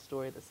horrible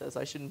story that says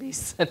I shouldn't be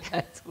sent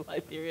back to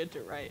Liberia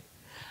to write.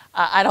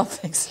 I don't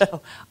think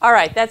so. All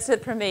right, that's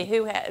it for me.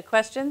 Who had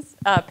questions?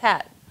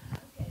 Pat.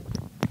 Okay.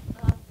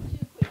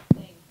 Two quick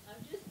things.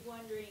 I'm just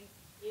wondering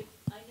if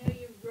I know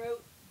you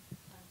wrote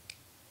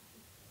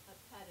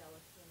Pat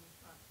Ellison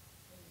from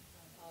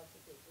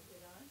Politics. Is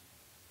it on?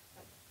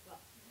 Okay. Well,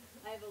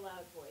 I have a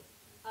loud voice.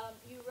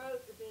 You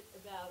wrote a bit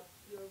about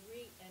your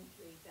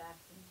re-entry back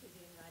into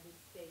the United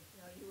States.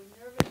 Now, you were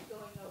nervous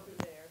going over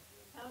there.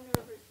 How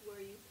nervous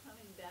were you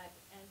coming back,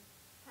 and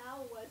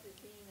how was it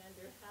being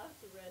under house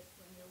arrest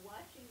when you're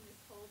watching this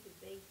whole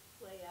debate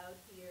play out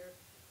here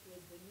with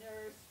the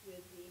nurse,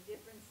 with the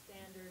different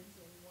standards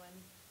in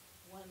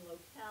one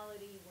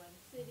locality, one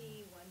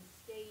city, one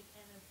state,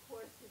 and of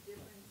course the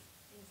difference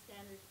in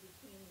standards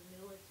between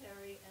the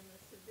military and the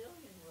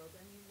civilian world?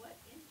 I mean, what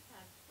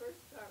impact? First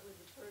start with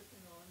the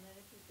personal, and then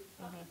if you could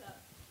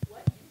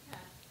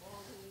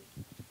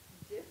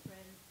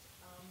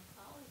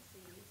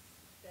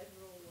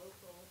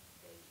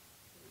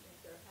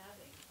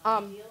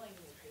dealing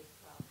with this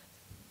problem?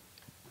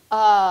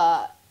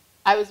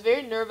 I was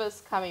very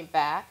nervous coming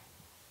back,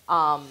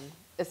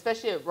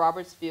 especially at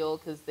Roberts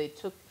Field, because they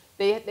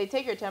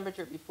take your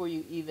temperature before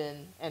you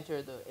even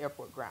enter the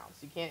airport grounds.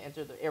 You can't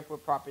enter the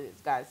airport property.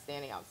 This guy's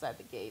standing outside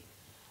the gate.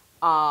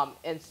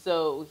 And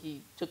so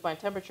he took my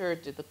temperature,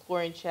 did the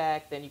chlorine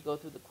check, then you go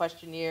through the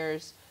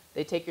questionnaires.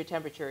 They take your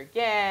temperature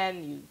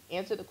again, you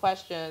answer the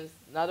questions,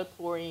 another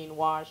chlorine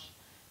wash,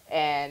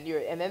 and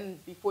then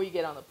before you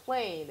get on the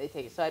plane, they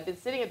take it. So I've been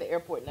sitting at the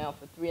airport now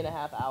for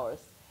 3.5 hours,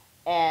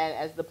 and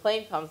as the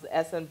plane comes, the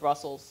SN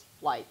Brussels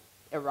flight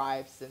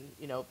arrives, and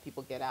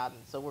people get out,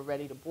 and so we're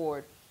ready to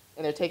board,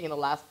 and they're taking the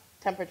last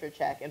temperature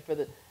check, and for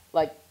the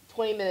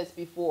 20 minutes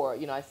before,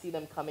 I see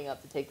them coming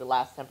up to take the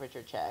last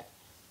temperature check.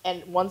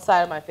 And one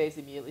side of my face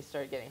immediately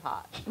started getting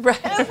hot. Right.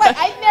 And it's like,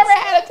 I never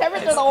had a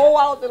temperature the whole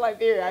while I was in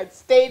Liberia. I'd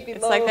stayed below.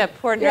 It's like that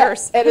poor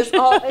nurse. And,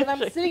 and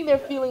I'm sitting there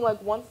feeling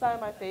like one side of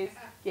my face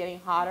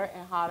getting hotter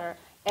and hotter.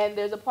 And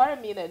there's a part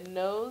of me that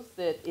knows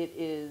that it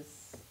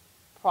is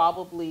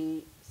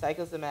probably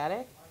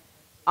psychosomatic.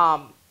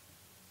 And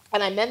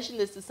I mentioned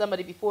this to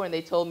somebody before, and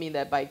they told me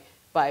that by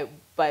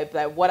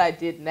what I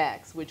did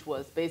next, which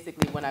was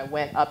basically when I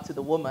went up to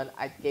the woman,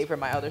 I gave her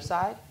my other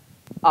side.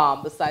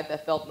 The side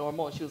that felt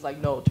normal, and she was like,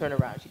 no, turn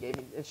around. She gave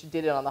me, and she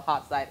did it on the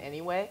hot side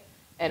anyway,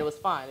 and it was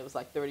fine. It was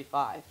like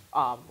 35,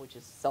 which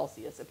is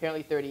Celsius.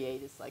 Apparently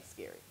 38 is like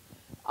scary.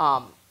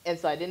 And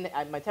so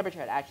my temperature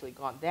had actually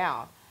gone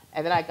down,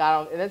 and then I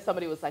got on, and then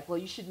somebody was like, well,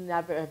 you should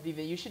have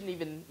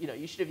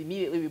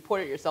immediately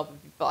reported yourself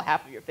if you felt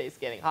half of your face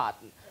getting hot.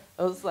 And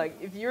I was like,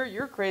 if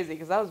you're crazy,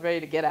 because I was ready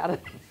to get out of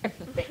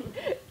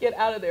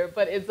there.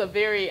 But it's a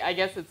very, I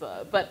guess it's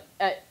a, but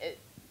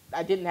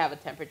I didn't have a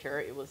temperature.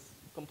 It was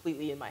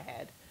completely in my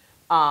head.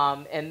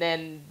 And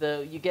then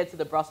you get to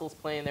the Brussels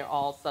plane, they're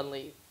all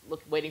suddenly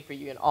waiting for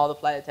you, and all the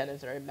flight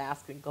attendants are in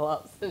masks and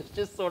gloves. It's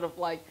just sort of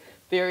like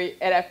and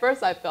at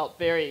first I felt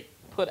very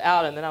put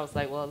out, and then I was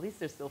like, well, at least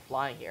they're still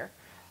flying here.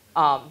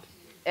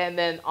 And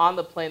then on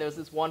the plane, there was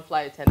this one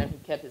flight attendant who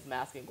kept his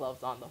mask and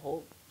gloves on the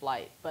whole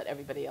flight, but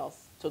everybody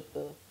else took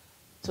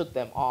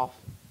them off.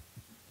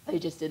 They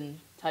just didn't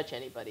touch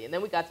anybody. And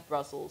then we got to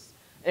Brussels.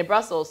 In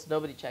Brussels,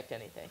 nobody checked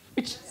anything.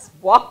 We just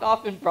walked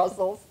off in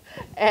Brussels,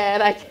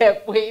 and I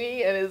kept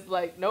waiting, and it's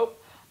like, nope.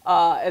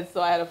 And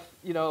so I had a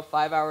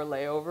 5-hour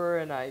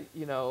layover, and I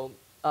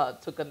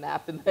took a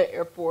nap in the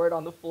airport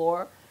on the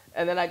floor,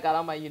 and then I got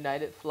on my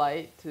United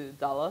flight to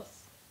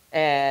Dulles,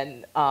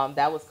 and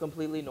that was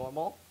completely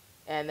normal.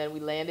 And then we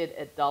landed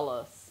at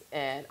Dulles,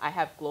 and I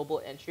have global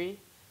entry,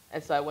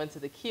 and so I went to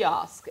the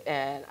kiosk,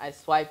 and I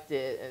swiped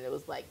it, and it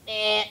was like,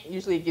 eh.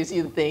 Usually it gives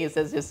you the thing, it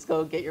says just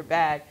go get your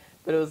bag.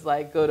 But it was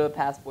like, go to a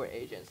passport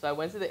agent. So I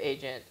went to the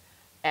agent,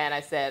 and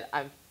I said,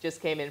 I just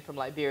came in from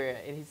Liberia.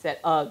 And he said,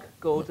 ugh,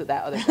 go to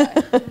that other guy.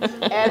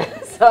 And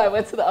so I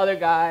went to the other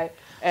guy,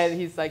 and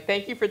he's like,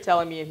 thank you for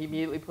telling me. And he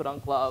immediately put on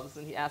gloves,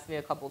 and he asked me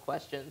a couple of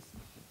questions.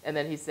 And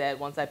then he said,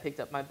 once I picked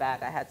up my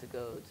bag, I had to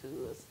go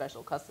to a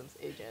special customs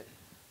agent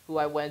who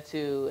I went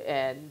to,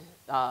 and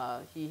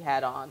there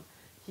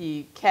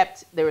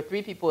were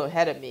 3 people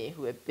ahead of me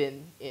who had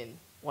been in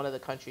one of the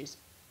countries.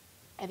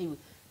 And he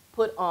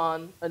put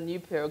on a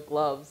new pair of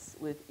gloves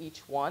with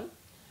each one,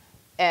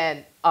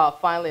 and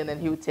finally, and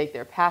then he would take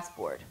their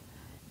passport,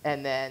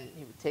 and then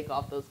he would take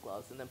off those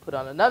gloves, and then put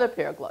on another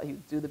pair of gloves. He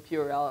would do the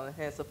Purell on the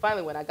hand. So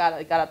finally, when it got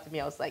up to me,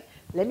 I was like,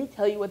 let me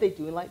tell you what they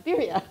do in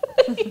Liberia.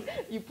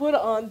 You put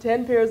on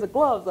 10 pairs of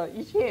gloves on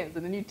each hand,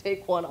 and then you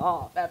take one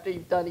off after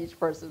you've done each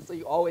person, so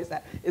you always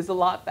have, it's a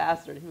lot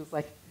faster. And he was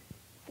like,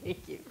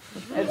 thank you.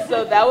 And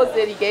so that was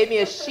it. He gave me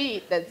a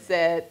sheet that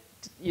said,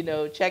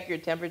 check your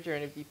temperature,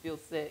 and if you feel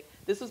sick.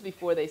 This was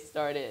before they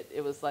started.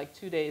 It was like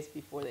 2 days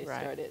before they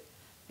started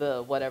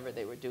the whatever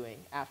they were doing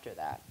after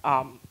that.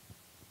 And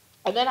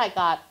then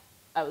I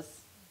was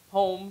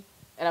home,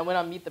 and I went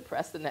on Meet the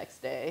Press the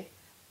next day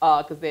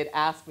because they had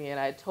asked me, and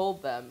I had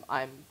told them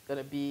I'm going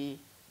to be,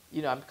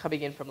 I'm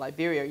coming in from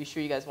Liberia. Are you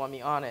sure you guys want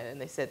me on it?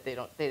 And they said they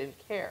didn't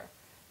care.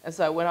 And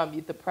so I went on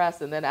Meet the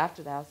Press, and then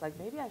after that, I was like,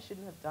 maybe I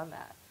shouldn't have done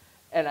that.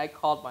 And I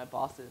called my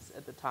bosses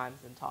at the Times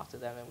and talked to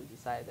them, and we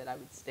decided that I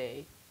would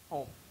stay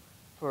home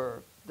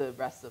for the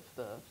rest of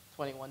the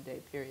 21-day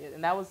period.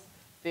 And that was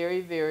very,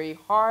 very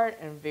hard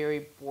and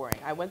very boring.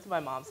 I went to my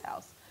mom's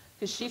house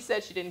because she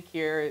said she didn't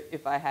care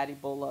if I had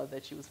Ebola,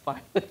 that she was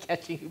fine with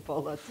catching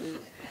Ebola too.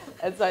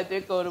 And so I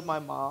did go to my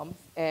mom's,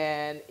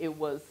 and it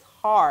was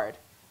hard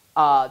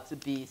to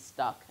be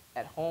stuck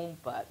at home,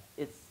 but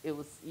it's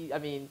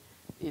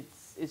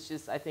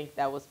just, I think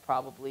that was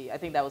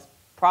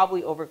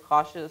probably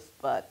overcautious,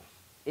 but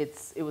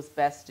it was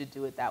best to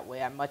do it that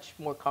way. I'm much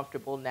more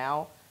comfortable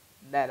now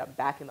that I'm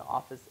back in the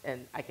office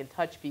and I can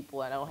touch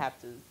people, and I don't have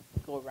to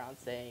go around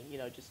saying,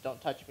 just don't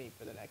touch me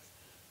for the next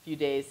few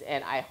days.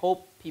 And I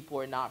hope people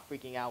are not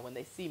freaking out when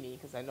they see me,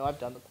 because I know I've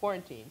done the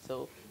quarantine.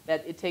 So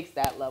that it takes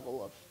that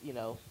level of,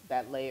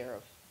 that layer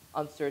of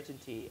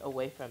uncertainty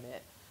away from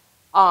it.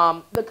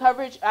 The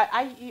coverage,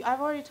 I've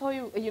already told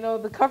you,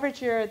 the coverage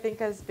here I think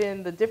has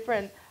been the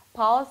different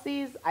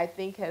policies, I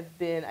think, have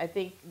been,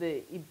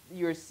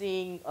 you're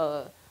seeing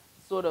a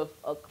sort of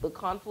the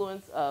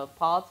confluence of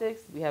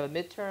politics. We have a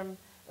midterm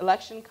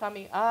election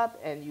coming up,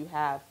 and you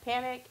have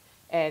panic,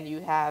 and you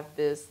have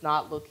this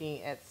not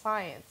looking at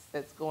science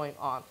that's going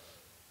on.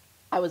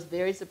 I was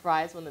very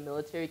surprised when the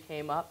military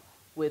came up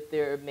with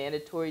their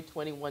mandatory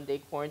 21-day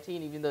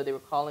quarantine, even though they were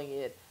calling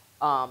it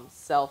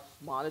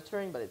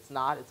self-monitoring, but it's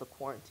not, it's a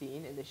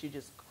quarantine, and they should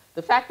just,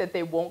 the fact that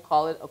they won't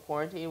call it a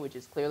quarantine, which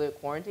is clearly a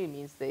quarantine,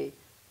 means they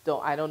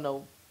don't, I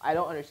don't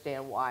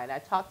understand why. And I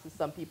talked to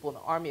some people in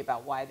the Army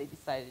about why they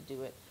decided to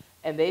do it,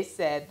 and they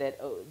said that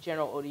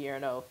General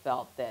Odierno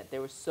felt that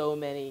there were so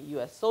many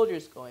U.S.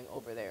 soldiers going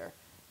over there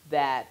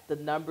that the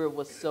number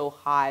was so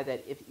high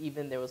that if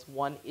even there was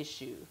one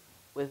issue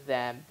with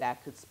them,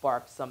 that could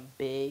spark some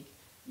big,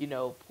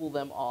 pull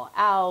them all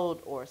out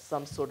or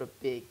some sort of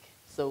big,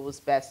 so it was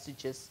best to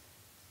just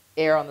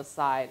err on the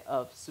side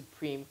of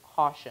supreme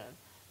caution.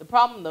 The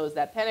problem, though, is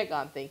that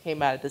Pentagon thing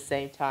came out at the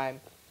same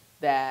time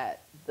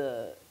that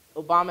the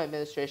Obama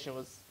administration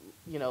was,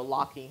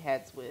 locking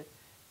heads with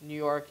New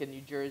York and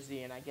New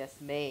Jersey and I guess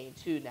Maine,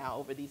 too, now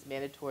over these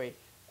mandatory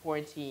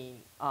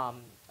quarantine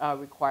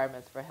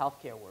requirements for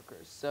healthcare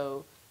workers.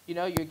 So,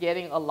 you're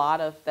getting a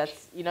lot of,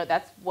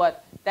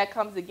 that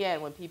comes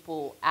again when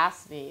people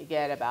ask me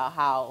again about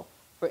how,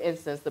 for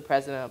instance, the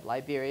president of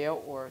Liberia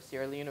or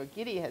Sierra Leone or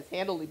Guinea has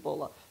handled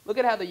Ebola. Look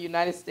at how the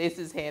United States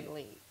is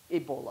handling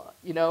Ebola,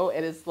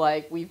 and it's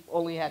like we've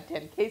only had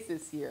 10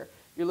 cases here.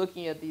 You're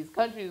looking at these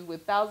countries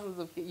with thousands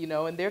of,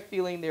 and they're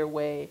feeling their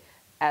way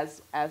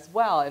as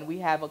well. And we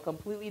have a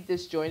completely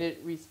disjointed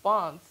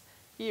response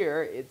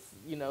here. It's,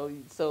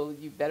 so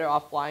you're better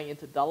off flying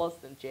into Dulles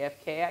than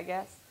JFK, I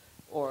guess,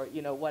 or,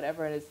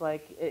 whatever. And it's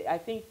like, I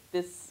think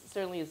this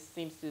certainly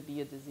seems to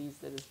be a disease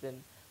that has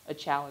been a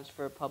challenge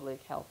for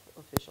public health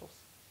officials.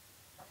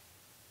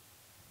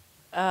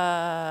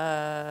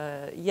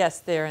 Yes,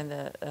 there in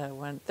the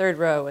third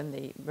row in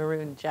the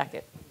maroon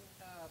jacket.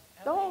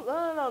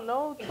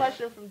 No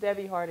question from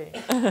Debbie Harding.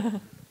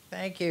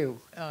 Thank you.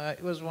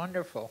 It was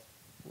wonderful,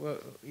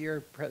 your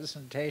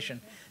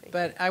presentation.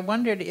 But I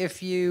wondered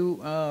if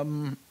you,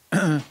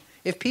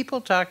 if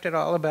people talked at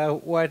all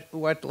about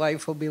what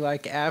life will be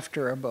like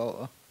after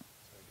Ebola.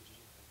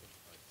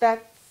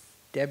 That's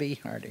Debbie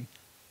Harding.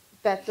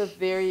 That's a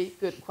very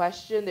good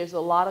question. There's a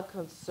lot of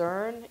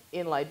concern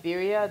in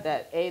Liberia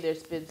that,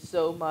 there's been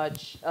so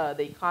much,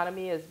 the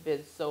economy has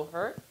been so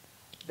hurt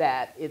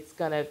that it's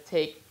going to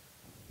take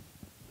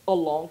a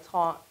long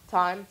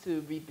time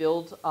to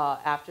rebuild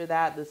after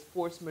that. This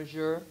force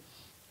majeure,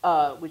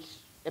 which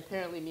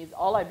apparently means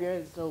all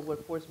Liberians know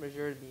what force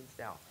majeure means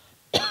now.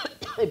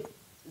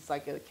 It's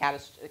like a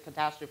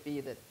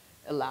catastrophe that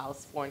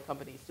allows foreign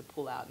companies to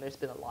pull out, and there's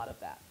been a lot of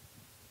that.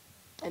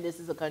 And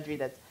this is a country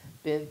that's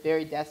been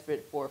very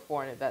desperate for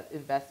foreign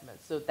investment.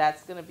 So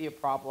that's going to be a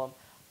problem.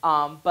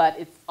 But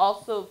it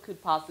also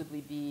could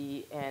possibly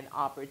be an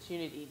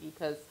opportunity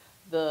because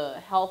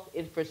the health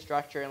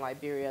infrastructure in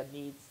Liberia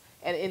needs,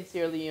 and in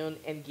Sierra Leone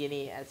and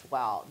Guinea as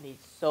well,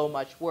 needs so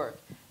much work.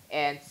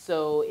 And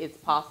so it's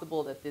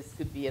possible that this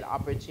could be an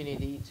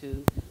opportunity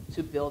to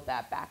build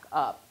that back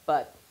up.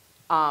 But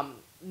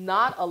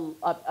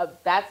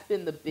that's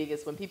been the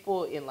biggest, when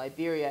people in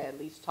Liberia at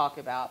least talk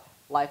about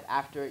life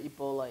after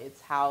Ebola,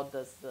 it's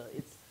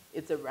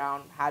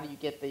around how do you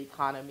get the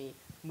economy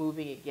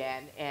moving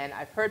again. And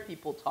I've heard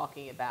people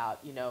talking about,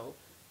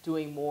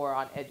 doing more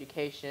on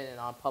education and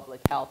on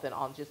public health and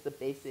on just the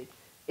basic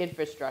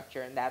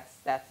infrastructure, and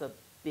that's a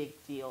big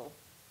deal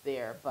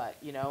there. But,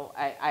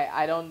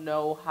 I don't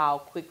know how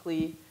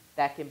quickly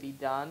that can be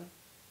done.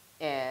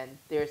 And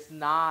there's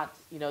not,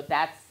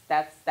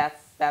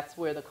 that's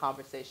where the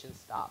conversation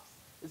stops.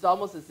 It's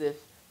almost as if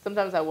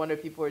sometimes I wonder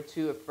if people are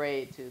too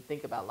afraid to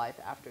think about life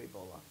after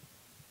Ebola.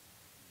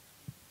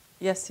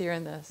 Yes, here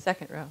in the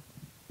second row.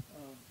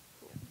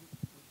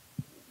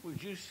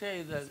 Would you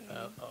say that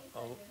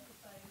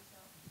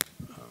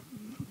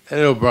Ed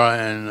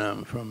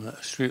O'Brien from the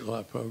Street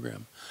Law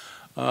Program,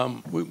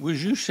 would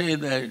you say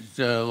that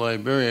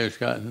Liberia has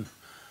gotten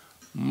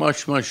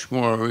much, much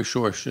more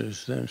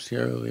resources than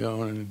Sierra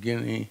Leone and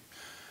Guinea?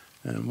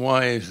 And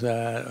why is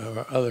that?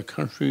 Are other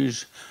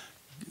countries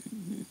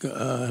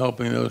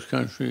helping those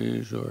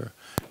countries, or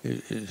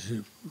is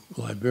it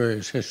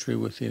Liberia's history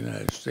with the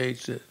United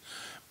States that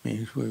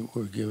means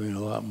we're giving a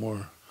lot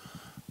more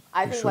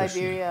I think resources?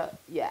 Liberia,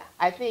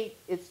 I think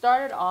it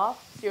started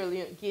off, Sierra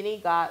Leone, Guinea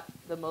got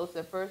the most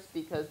at first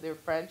because they're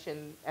French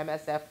and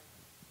MSF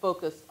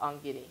focused on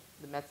Guinea,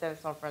 the Médecins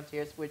Sans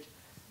Frontières, which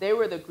they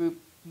were the group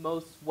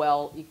most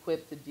well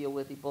equipped to deal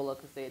with Ebola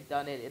because they had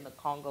done it in the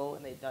Congo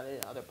and they'd done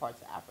it in other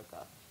parts of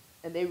Africa.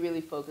 And they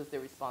really focused their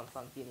response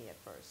on Guinea at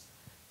first.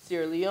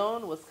 Sierra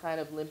Leone was kind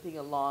of limping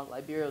along.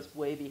 Liberia was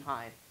way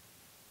behind.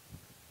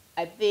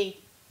 I think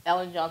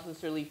Ellen Johnson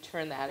Sirleaf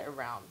turned that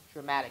around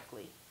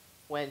dramatically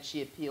when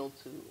she appealed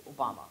to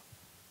Obama.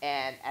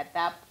 And at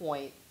that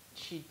point,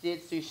 she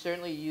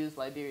certainly used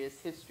Liberia's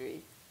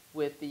history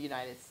with the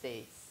United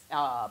States.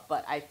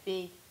 But I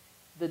think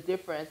the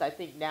difference,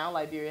 now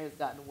Liberia has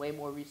gotten way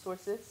more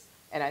resources.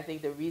 And I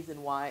think the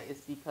reason why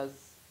is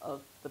because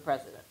of the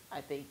president.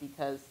 I think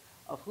because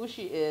of who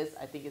she is.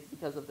 I think it's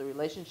because of the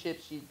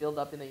relationship she built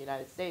up in the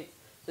United States.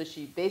 So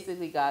she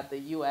basically got the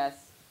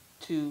U.S.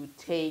 to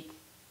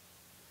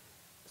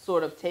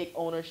sort of take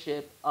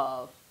ownership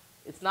of,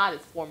 it's not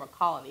its former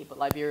colony, but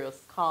Liberia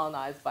was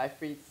colonized by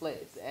freed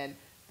slaves. And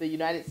the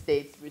United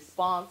States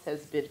response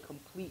has been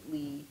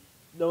completely,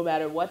 no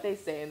matter what they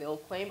say, and they'll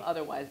claim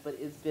otherwise, but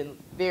it's been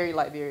very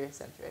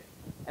Liberia-centric.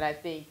 And I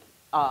think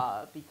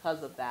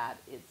because of that,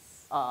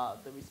 it's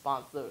the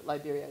response that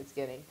Liberia is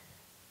getting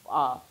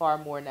far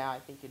more now, I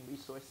think, in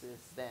resources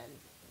than,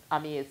 I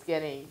mean, it's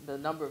getting the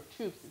number of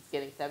troops, it's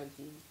getting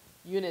 17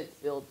 units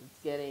built,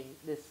 it's getting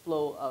this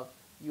flow of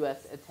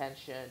U.S.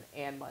 attention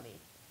and money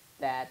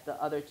that the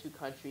other two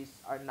countries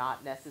are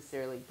not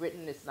necessarily.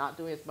 Britain is not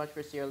doing as much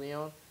for Sierra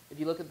Leone. If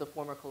you look at the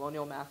former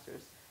colonial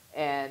masters,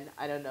 and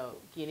I don't know,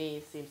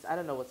 Guinea seems, I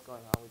don't know what's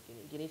going on with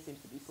Guinea. Guinea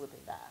seems to be slipping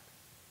back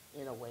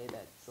in a way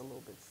that's a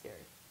little bit scary.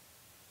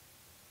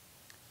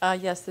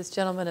 Yes, this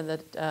gentleman in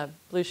the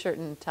blue shirt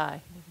and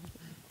tie.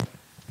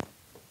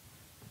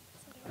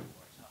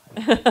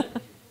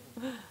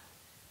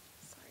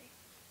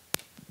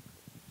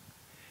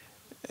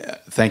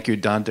 Thank you,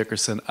 Don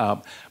Dickerson.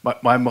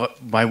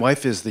 My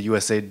wife is the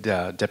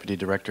USAID Deputy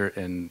Director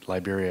in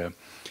Liberia,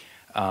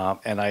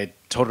 and I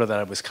told her that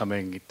I was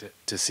coming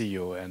to see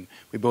you, and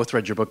we both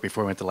read your book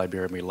before we went to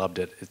Liberia, and we loved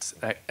it. It's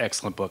an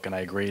excellent book, and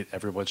I agree,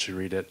 everyone should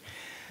read it.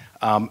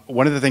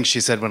 One of the things she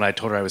said when I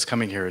told her I was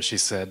coming here is she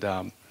said,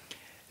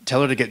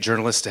 tell her to get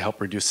journalists to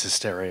help reduce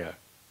hysteria.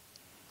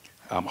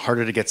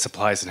 Harder to get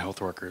supplies and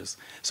health workers.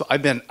 So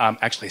I've been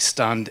actually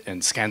stunned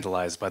and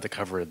scandalized by the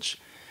coverage.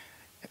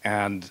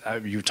 And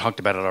you talked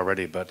about it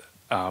already, but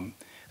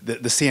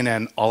the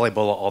CNN, all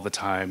Ebola all the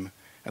time,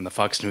 and the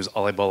Fox News,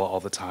 all Ebola all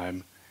the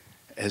time,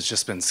 has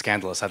just been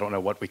scandalous. I don't know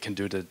what we can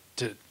do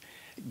to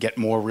get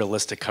more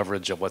realistic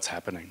coverage of what's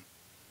happening.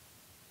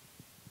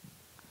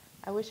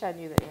 I wish I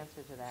knew the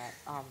answer to that.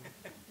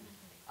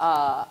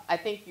 I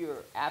think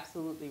you're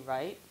absolutely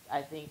right.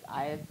 I think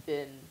I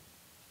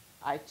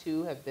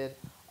too have been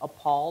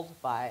appalled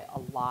by a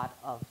lot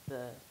of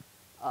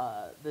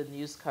the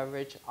news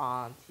coverage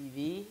on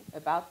TV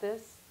about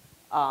this.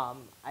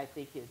 I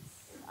think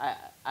it's,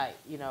 I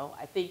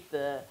think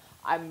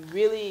I'm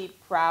really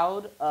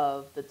proud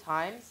of the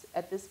Times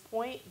at this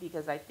point,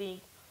 because I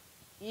think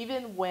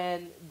even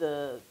when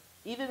the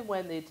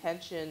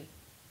attention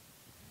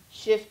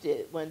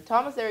shifted, when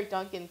Thomas Eric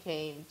Duncan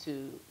came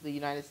to the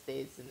United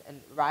States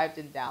and arrived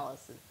in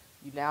Dallas, and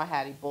you now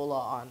had Ebola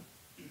on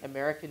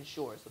American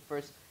shores, the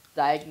first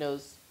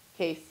diagnosed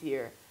case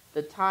here,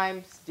 the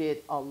Times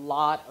did a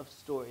lot of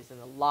stories, and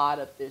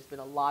there's been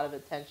a lot of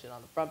attention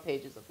on the front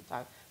pages of the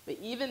Times. But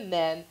even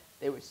then,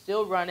 they were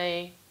still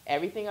running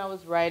everything I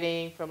was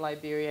writing from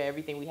Liberia,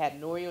 everything. We had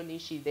Nori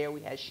Onishi there,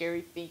 we had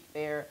Sherry Fink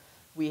there,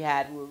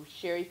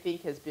 Sherry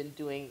Fink has been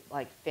doing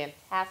like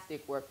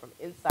fantastic work from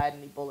inside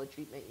an Ebola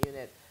treatment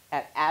unit,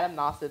 had Adam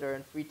Nossiter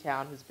in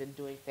Freetown who's been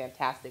doing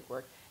fantastic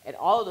work, and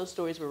all of those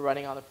stories were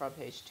running on the front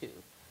page too.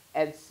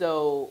 And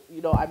so,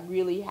 I'm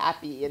really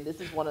happy, and this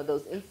is one of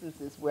those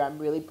instances where I'm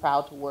really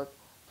proud to work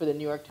for the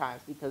New York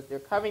Times, because they're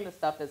covering the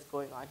stuff that's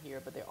going on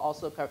here, but they're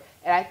also covering,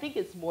 and I think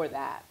it's more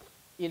that,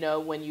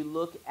 when you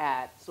look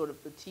at sort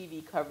of the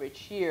TV coverage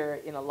here,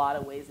 in a lot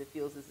of ways it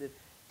feels as if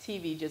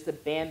TV just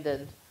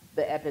abandoned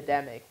the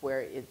epidemic,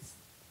 where it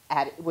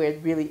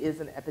really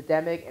is an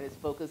epidemic, and it's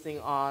focusing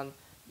on,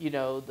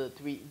 the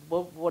three,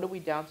 what are we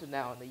down to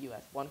now in the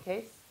U.S.? One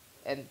case?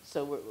 And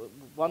so we're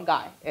one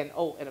guy, and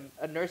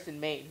a nurse in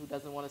Maine who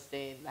doesn't want to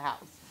stay in the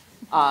house.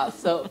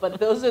 But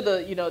those are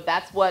the,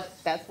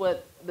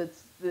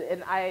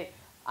 and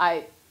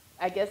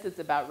I guess it's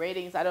about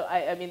ratings.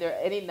 I mean, there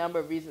are any number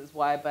of reasons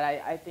why, but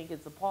I think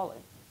it's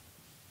appalling.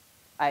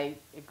 I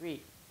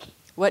agree.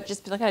 Can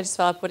I just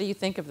follow up? What do you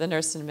think of the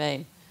nurse in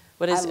Maine?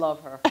 I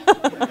love her.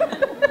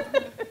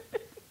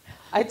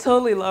 I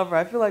totally love her.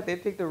 I feel like they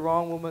picked the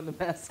wrong woman to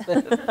mess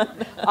with.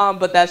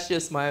 But that's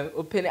just my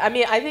opinion. I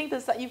mean, I think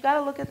you've got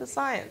to look at the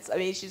science. I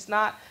mean, she's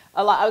not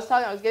a lot. I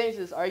was getting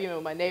into this argument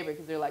with my neighbor,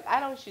 because they're like,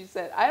 she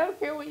said, I don't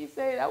care what you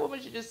say. That woman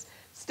should just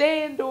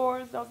stay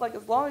indoors. And I was like,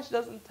 as long as she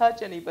doesn't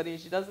touch anybody and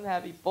she doesn't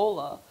have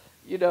Ebola,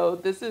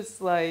 this is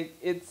like,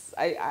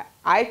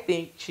 I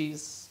think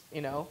she's,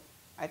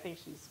 I think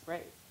she's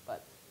great.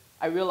 But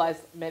I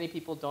realize many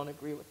people don't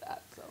agree with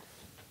that, so.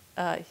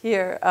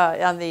 Here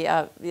on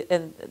the,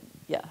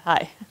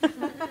 hi.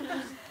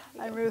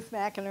 I'm Ruth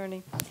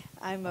McInerney.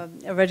 I'm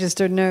a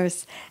registered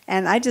nurse,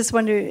 and I just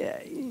wonder,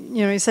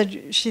 you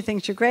said she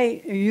thinks you're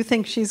great, or you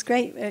think she's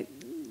great,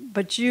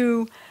 but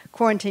you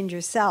quarantined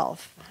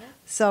yourself. Mm-hmm.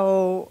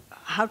 So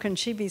how can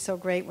she be so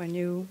great when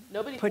you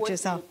put yourself? Nobody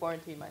forced me to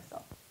quarantine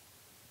myself.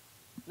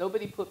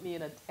 Nobody put me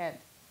in a tent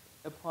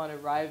upon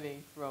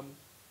arriving from,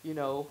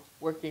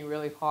 working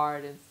really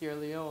hard in Sierra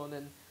Leone,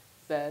 and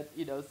said,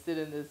 sit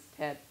in this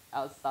tent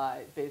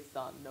outside based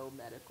on no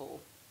medical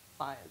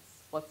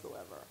science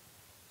whatsoever.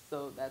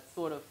 So that's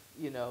sort of,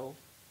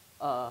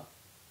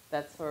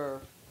 that's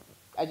her.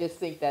 I just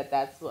think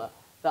that's the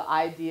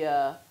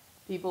idea.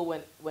 people,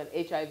 when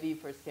HIV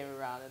first came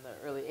around in the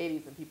early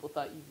 80s, and people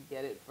thought you could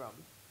get it from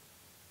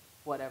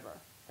whatever,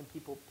 and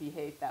people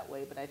behaved that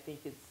way. But I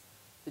think it's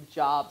the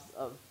jobs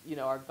of, you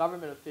know, our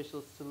government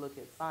officials to look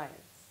at science.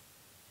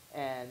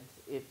 And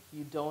if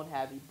you don't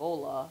have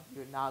Ebola,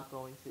 you're not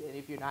going to, and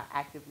if you're not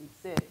actively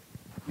sick,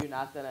 you're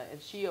not gonna,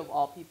 and she of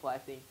all people, I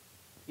think,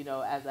 you know,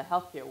 as a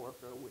healthcare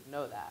worker would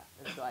know that.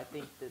 And so I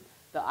think that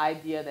the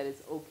idea that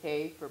it's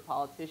okay for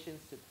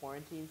politicians to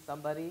quarantine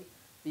somebody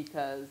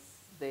because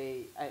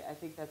I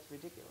think that's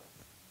ridiculous.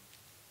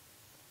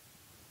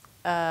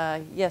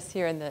 Yes,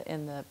 here in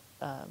the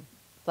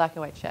black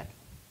and white check.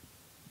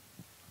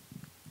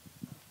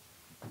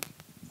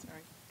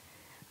 Sorry.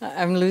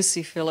 I'm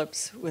Lucy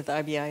Phillips with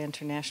IBI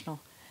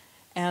International.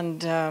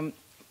 And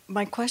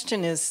my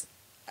question is,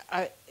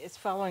 it's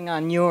following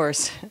on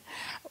yours.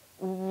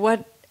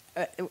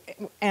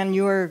 And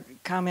your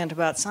comment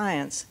about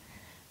science.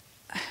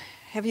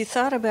 Have you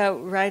thought about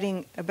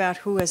writing about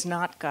who has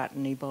not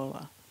gotten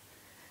Ebola?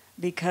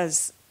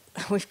 Because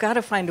we've got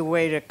to find a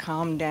way to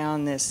calm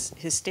down this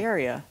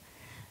hysteria,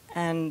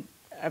 and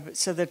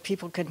so that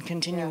people can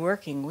continue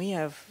working. We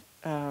have.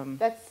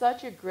 That's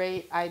such a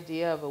great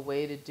idea of a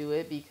way to do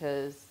it,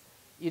 because,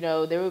 you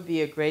know, there would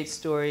be a great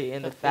story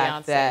in the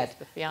fact that,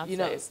 you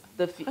know,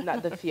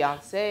 not the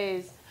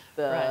fiancés,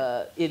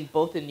 Right. in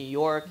both in New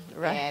York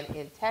Right. and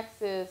in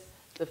Texas,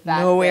 the fact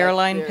No that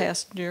airline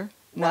passenger?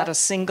 Not a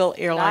single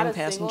airline not a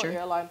passenger?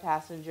 single airline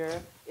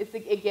passenger. It's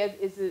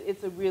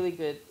a really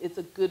good, it's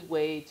a good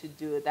way to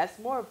do it. That's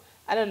more of,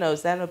 I don't know,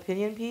 is that an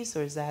opinion piece,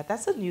 or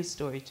that's a news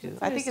story too?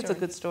 I think it's a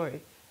good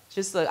story.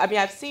 Just I mean,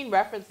 I've seen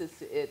references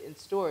to it in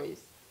stories,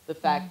 the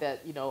fact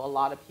that, you know, a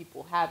lot of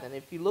people haven't.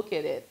 If you look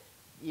at it,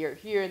 you're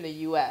here in the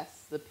U.S.,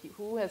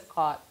 who has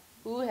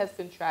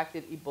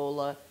contracted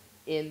Ebola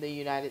in the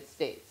United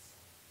States?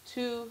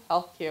 2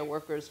 healthcare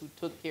workers who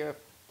took care of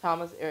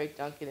Thomas Eric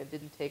Duncan and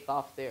didn't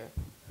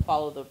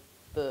follow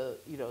the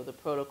you know, the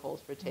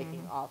protocols for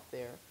taking off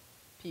their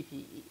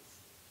PPEs.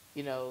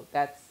 You know,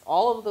 that's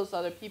all of those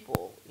other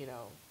people, you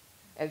know.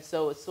 And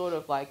so it's sort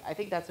of like, I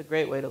think that's a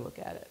great way to look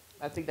at it.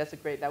 I think that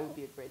would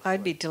be a great story.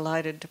 I'd be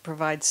delighted to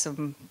provide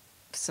some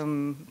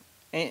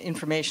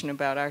information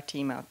about our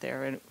team out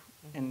there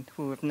and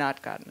who have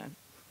not gotten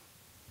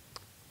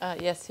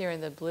it. Yes, here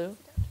in the blue.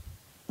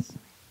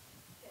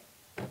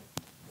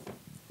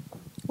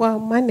 Well,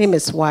 my name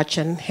is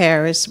Watson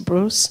Harris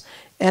Bruce,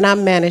 and I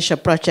manage a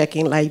project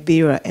in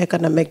Liberia,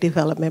 Economic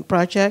Development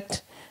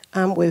Project.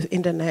 I'm with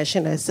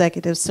International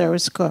Executive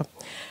Service Corps.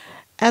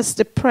 As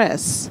the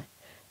press,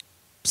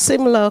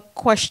 similar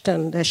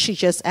question that she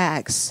just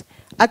asked,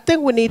 I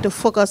think we need to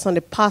focus on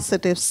the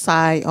positive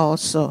side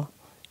also.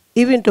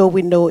 Even though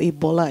we know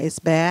Ebola is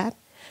bad,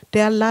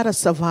 there are a lot of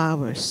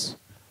survivors.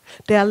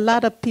 There are a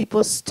lot of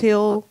people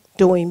still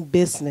doing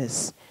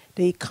business.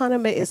 The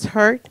economy is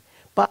hurt,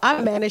 but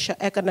I manage an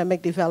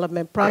economic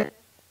development project,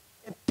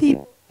 and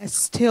people are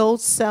still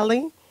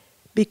selling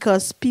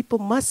because people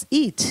must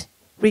eat,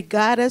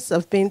 regardless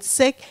of being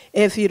sick.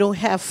 If you don't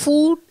have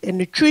food and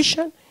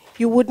nutrition,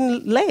 you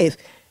wouldn't live.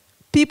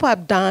 People are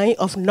dying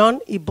of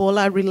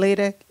non-Ebola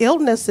related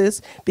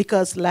illnesses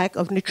because lack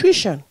of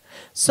nutrition.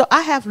 So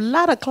I have a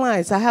lot of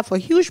clients. I have a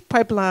huge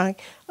pipeline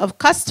of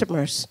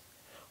customers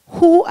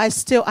who I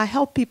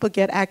help people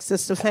get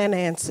access to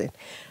financing.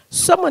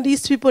 Some of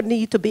these people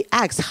need to be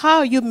asked, how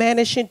are you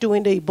managing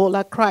during the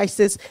Ebola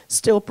crisis,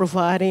 still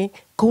providing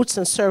goods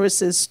and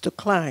services to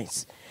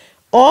clients?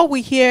 All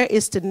we hear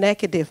is the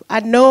negative. I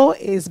know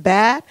it's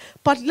bad,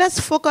 but let's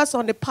focus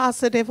on the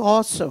positive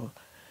also.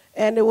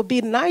 And it would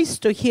be nice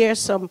to hear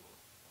some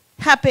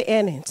happy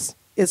endings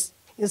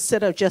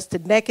instead of just the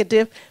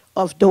negative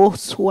of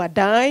those who are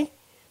dying.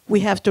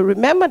 We have to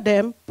remember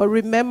them, but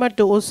remember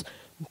those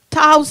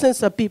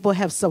thousands of people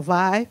have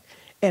survived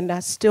and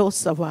are still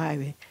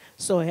surviving.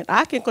 So, and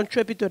I can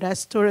contribute to that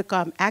story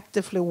because I'm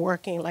actively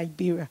working in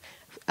Liberia.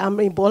 I'm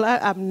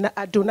Ebola.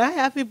 I do not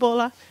have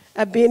Ebola.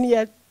 I've been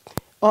here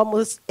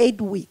almost 8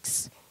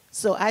 weeks.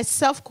 So I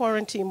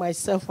self-quarantine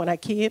myself when I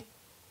came,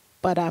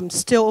 but I'm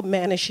still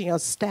managing a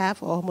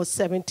staff of almost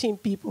 17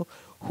 people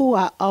who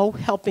are out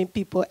helping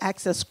people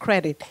access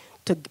credit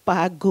to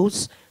buy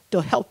goods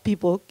to help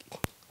people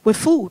with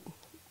food,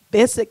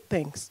 basic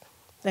things.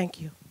 Thank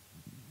you.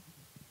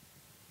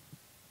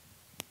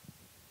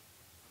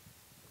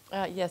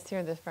 Yes, here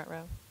in the front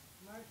row.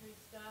 Marjorie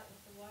Scott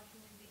with the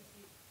Washington,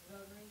 D.C.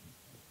 Rotary.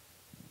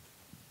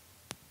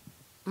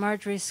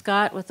 Marjorie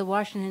Scott with the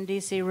Washington,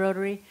 D.C.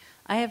 Rotary.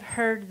 I have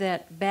heard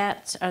that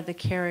bats are the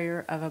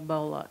carrier of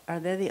Ebola.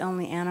 Are they the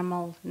only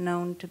animal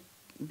known to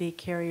be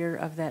carrier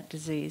of that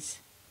disease?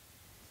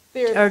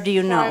 Or do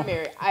you know?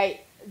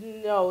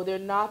 No, they're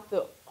not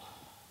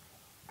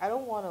I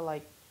don't want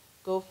to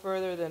go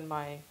further than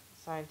my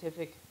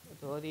scientific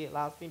ability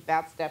allows me.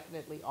 Bats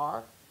definitely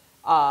are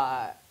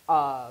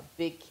a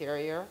big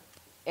carrier,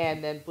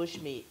 and then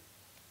bushmeat,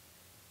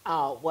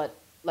 what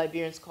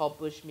Liberians call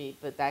bushmeat,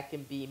 but that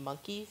can be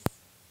monkeys,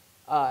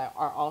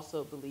 are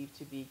also believed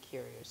to be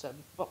carriers. So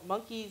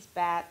monkeys,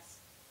 bats,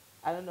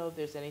 I don't know if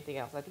there's anything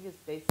else. I think it's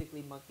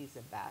basically monkeys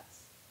and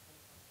bats.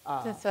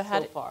 So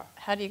how far.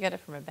 how do you get it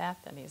from a bat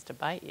then? He has to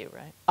bite you,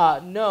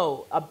 right?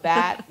 No, a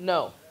bat,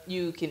 no.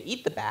 You can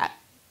eat the bat,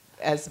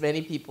 as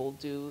many people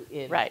do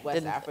in Right.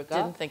 West Africa.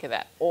 Didn't think of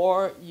that.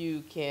 Or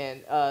you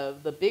can,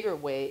 the bigger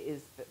way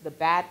is the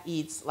bat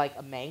eats like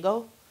a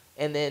mango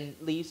and then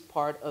leaves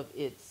part of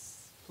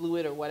its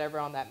fluid or whatever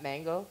on that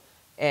mango,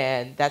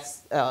 and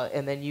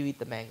and then you eat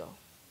the mango.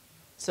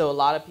 So a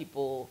lot of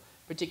people,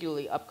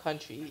 particularly up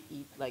country,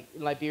 eat, like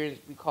in Liberia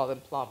we call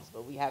them plums,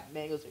 but we have,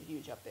 mangoes are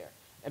huge up there,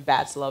 and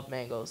bats love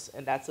mangoes,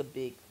 and that's a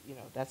big,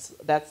 that's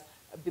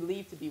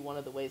believed to be one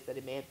of the ways that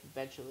it may have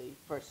eventually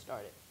first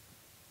started.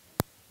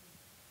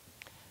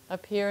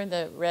 Up here in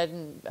the red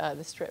and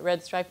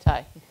red striped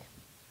tie.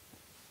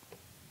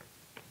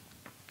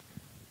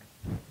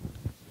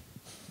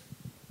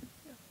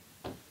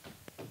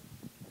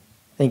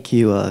 Thank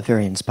you.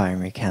 Very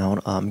inspiring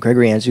account.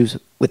 Gregory Andrews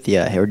with the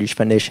Heritage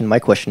Foundation. My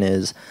question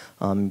is,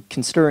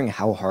 considering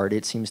how hard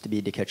it seems to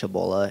be to catch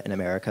Ebola in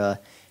America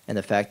and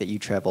the fact that you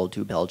traveled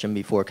to Belgium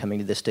before coming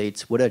to the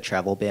States, would a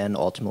travel ban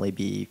ultimately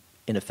be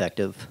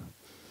ineffective?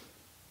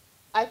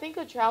 I think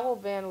a travel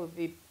ban would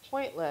be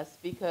pointless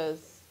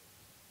because,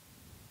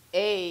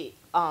 you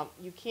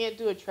can't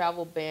do a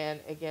travel ban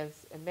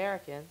against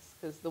Americans,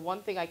 because the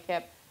one thing I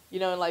kept,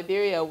 in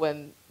Liberia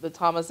when the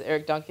Thomas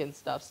Eric Duncan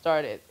stuff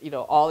started,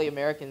 all the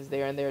Americans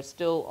there, and there's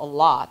still a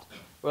lot,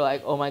 were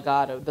like, oh my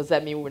God, does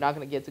that mean we're not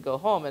going to get to go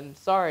home? And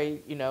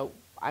sorry,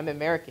 I'm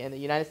American. The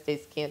United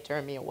States can't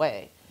turn me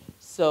away.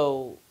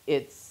 So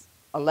it's,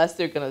 unless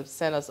they're going to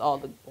send us all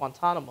to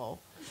Guantanamo,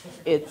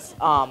 it's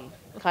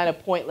kind of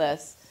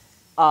pointless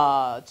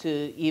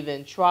to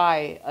even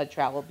try a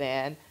travel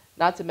ban,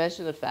 not to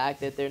mention the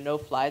fact that there are no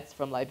flights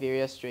from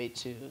Liberia straight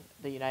to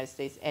the United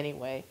States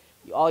anyway.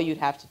 All you'd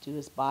have to do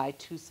is buy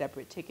 2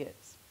 separate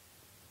tickets.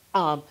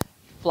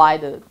 Fly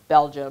to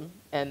Belgium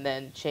and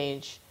then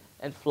change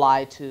and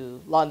fly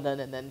to London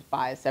and then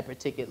buy a separate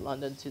ticket,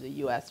 London to the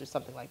US or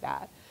something like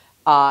that.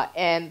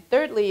 And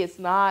thirdly, it's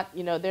not,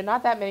 there are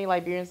not that many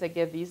Liberians that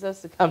get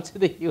visas to come to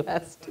the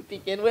US to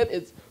begin with.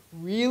 It's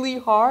really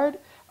hard.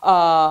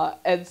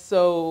 And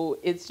so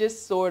it's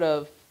just sort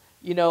of,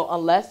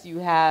 unless you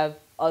have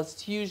a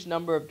huge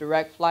number of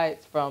direct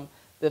flights from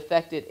the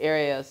affected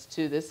areas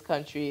to this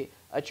country,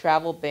 a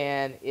travel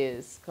ban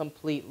is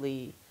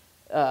completely,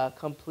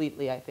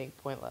 I think,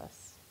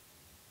 pointless.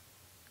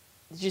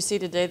 Did you see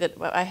today that,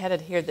 well, I had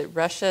it here, that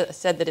Russia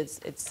said that its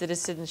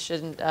citizens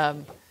shouldn't,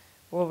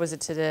 what was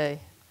it today?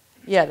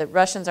 Yeah, that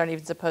Russians aren't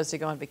even supposed to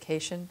go on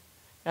vacation.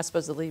 You're not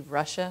supposed to leave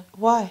Russia.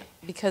 Why?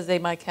 Because they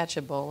might catch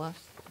Ebola.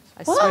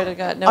 I What? swear to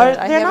God. No, There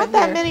I are have not it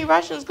that here. many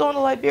Russians going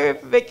to Liberia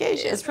for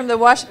vacation. It's from the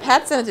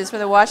Pat sent it. It's from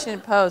the Washington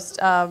Post.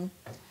 The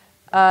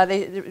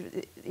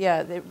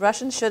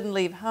Russians shouldn't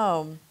leave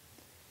home.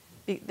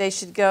 They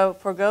should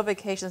forego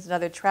vacations and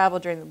other travel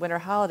during the winter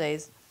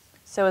holidays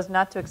so as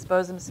not to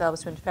expose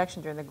themselves to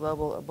infection during the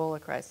global Ebola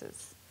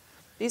crisis.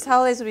 These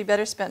holidays would be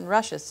better spent in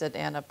Russia, said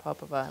Anna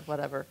Popova,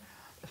 whatever.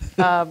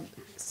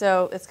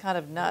 So it's kind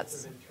of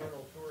nuts.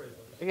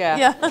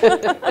 Yeah.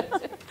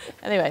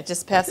 Anyway,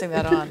 just passing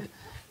that on.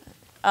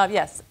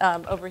 Yes,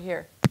 over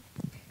here.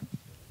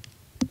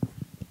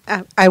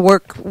 I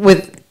work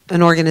with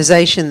an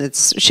organization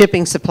that's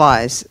shipping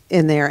supplies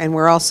in there, and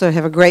we also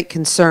have a great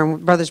concern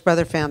with Brothers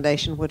Brother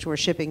Foundation, which we're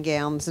shipping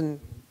gowns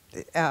and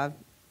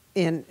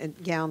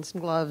gowns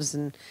and gloves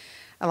and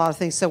a lot of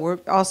things. So we're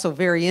also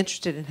very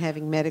interested in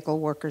having medical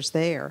workers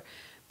there.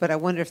 But I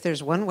wonder if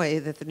there's one way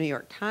that the New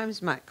York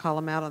Times might call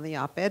them out on the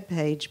op-ed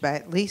page by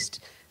at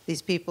least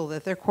these people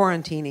that they're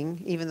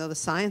quarantining, even though the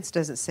science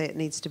doesn't say it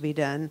needs to be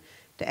done,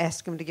 to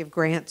ask them to give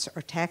grants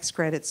or tax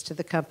credits to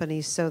the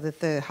companies so that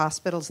the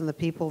hospitals and the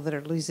people that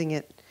are losing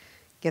it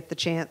get the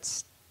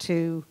chance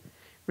to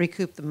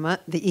recoup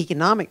the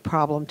economic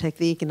problem, take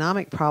the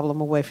economic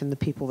problem away from the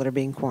people that are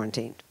being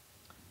quarantined.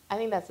 I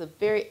think that's a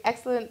very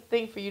excellent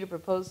thing for you to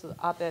propose to the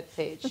op-ed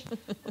page,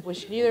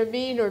 which neither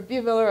me nor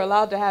B. Miller are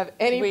allowed to have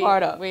any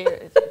part of.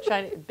 We're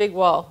trying to, big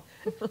wall.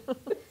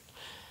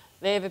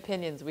 They have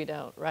opinions, we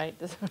don't, right?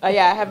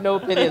 Yeah, I have no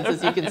opinions,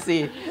 as you can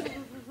see.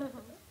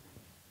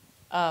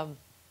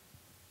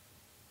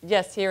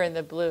 Yes, here in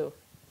the blue.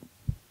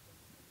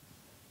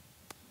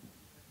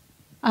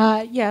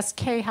 Yes,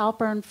 Kay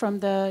Halpern from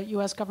the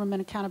U.S.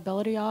 Government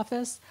Accountability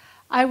Office.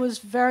 I was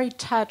very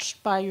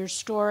touched by your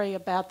story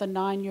about the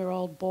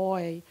 9-year-old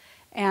boy.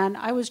 And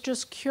I was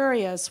just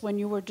curious, when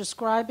you were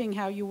describing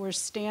how you were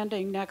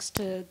standing next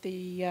to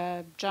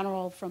the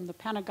general from the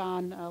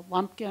Pentagon,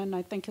 Lumpkin,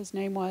 I think his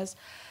name was,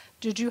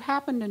 did you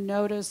happen to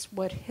notice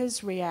what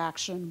his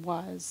reaction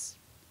was?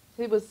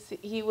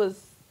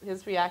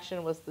 His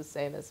reaction was the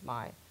same as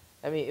mine.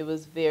 I mean, it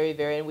was very,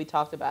 very, and we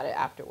talked about it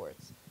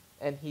afterwards.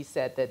 And he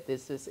said that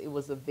it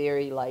was a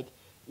very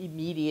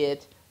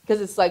immediate,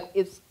 because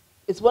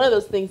it's one of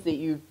those things that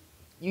you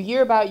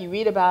hear about, you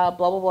read about,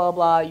 blah, blah, blah,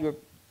 blah. You're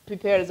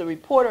prepared as a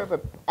reporter,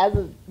 as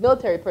a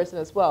military person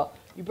as well.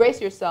 You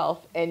brace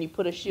yourself and you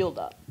put a shield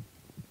up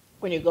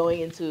when you're going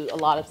into a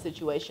lot of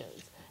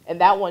situations. And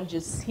that one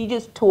he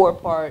just tore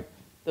apart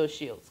those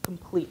shields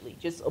completely,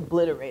 just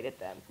obliterated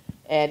them.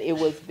 And it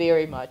was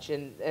very much,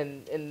 and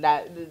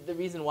that the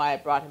reason why I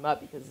brought him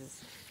up,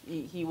 because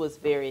he was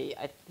very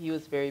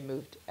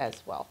moved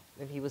as well,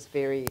 and he was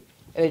very,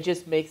 and it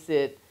just makes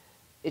it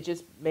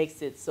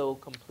so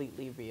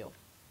completely real.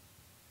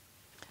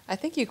 I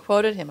think you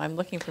quoted him. I'm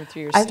looking through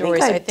your I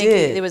stories. think I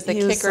did. It was the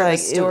He was kicker of the like,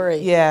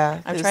 story.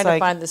 I'm trying to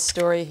find the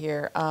story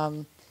here.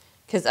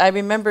 Because I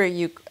remember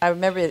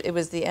it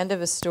was the end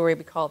of a story.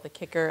 We call it the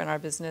kicker in our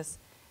business.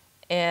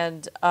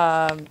 And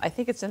I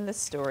think it's in this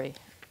story.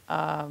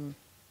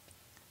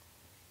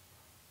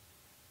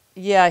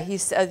 Yeah, he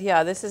said,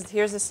 yeah,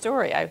 here's the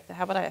story.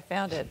 How about I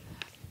found it?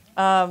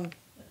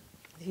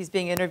 He's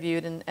being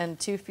interviewed, and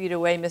 2 feet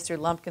away, Mr.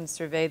 Lumpkin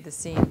surveyed the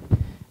scene.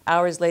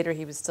 Hours later,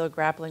 he was still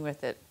grappling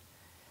with it.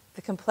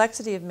 The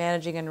complexity of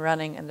managing and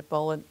running an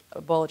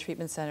Ebola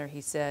treatment center,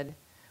 he said,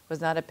 was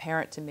not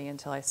apparent to me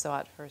until I saw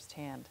it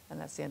firsthand. And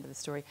that's the end of the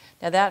story.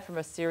 Now that from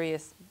a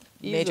serious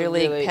Major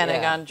League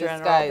Pentagon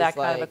general, that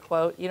kind of a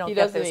quote, you don't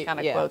get those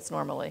kind of quotes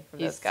normally from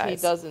those guys. He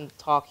doesn't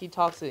talk, he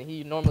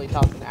normally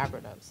talks in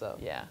acronyms, so.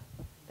 Yeah,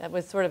 that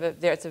was sort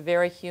of it's a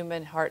very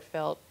human,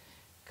 heartfelt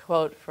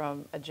quote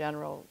from a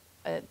general.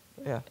 It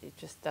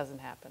just doesn't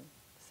happen.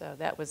 So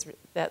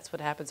that's what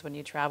happens when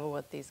you travel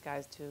with these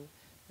guys to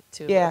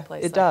a place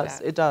like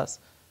that. It does.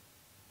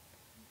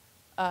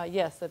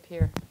 Yes, up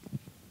here.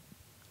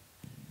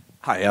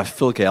 Hi,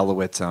 Phil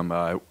Galowitz.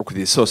 I work with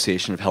the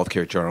Association of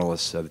Healthcare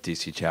Journalists, the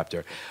DC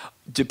chapter.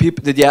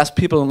 Did you ask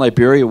people in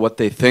Liberia what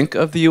they think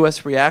of the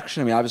U.S.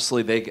 reaction? I mean,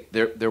 obviously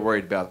they're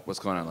worried about what's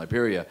going on in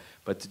Liberia,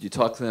 but did you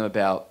talk to them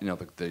about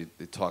the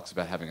talks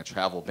about having a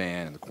travel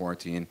ban and the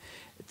quarantine?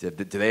 Did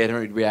they have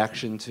any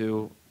reaction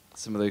to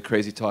some of the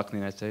crazy talk in the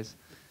United States?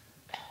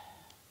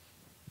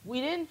 We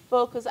didn't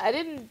focus. I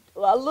didn't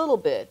a little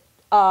bit,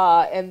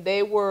 and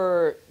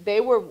their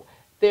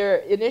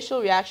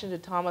initial reaction to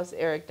Thomas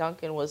Eric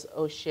Duncan was,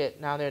 "Oh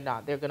shit! Now they're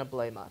not. They're gonna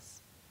blame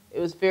us."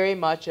 It was very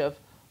much of,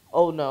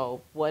 "Oh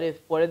no! What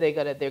are they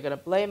gonna? They're gonna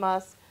blame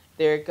us.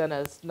 They're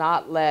gonna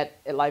not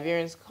let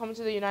Liberians come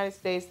to the United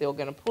States. They're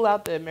gonna pull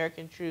out the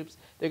American troops.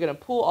 They're gonna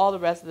pull all the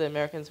rest of the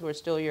Americans who are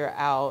still here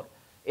out."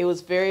 It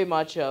was very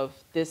much of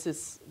this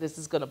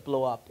is gonna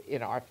blow up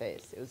in our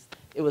face.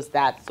 It was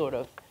that sort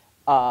of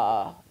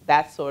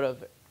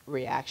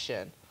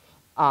reaction.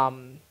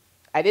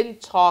 I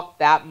didn't talk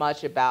that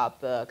much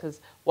about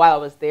because while I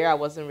was there, I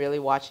wasn't really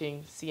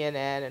watching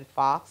CNN and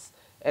Fox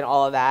and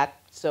all of that.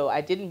 So I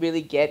didn't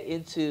really get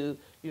into,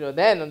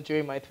 then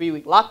during my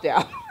 3-week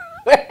lockdown,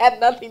 I had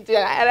nothing to,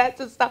 I had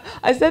to stop.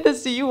 I said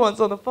this to you once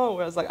on the phone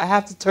where I was like, I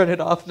have to turn it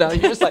off now.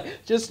 You're just like,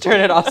 just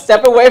turn it off,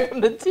 step away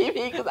from the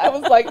TV. Because I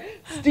was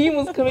like, steam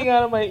was coming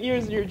out of my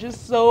ears and you're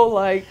just so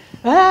like,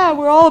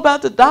 we're all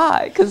about to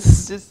die.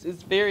 Because it's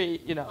very,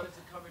 But it's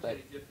a coverage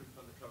any different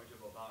from the coverage of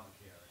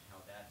Obamacare and how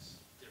that's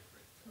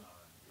different, on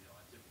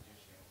different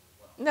news channels as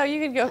well. No, you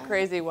can go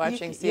crazy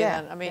watching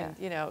CNN. I mean,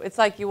 it's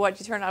like you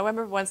turn. I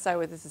remember once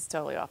this is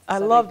totally off. I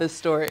love this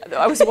story.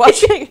 I was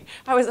watching.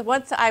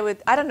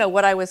 I don't know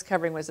what I was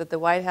covering. Was it the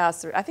White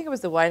House? I think it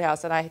was the White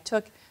House, and I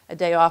took a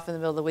day off in the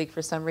middle of the week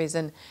for some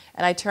reason,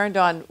 and I turned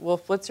on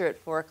Wolf Blitzer at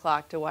 4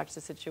 o'clock to watch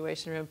the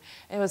Situation Room,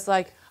 and it was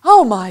like,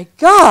 oh my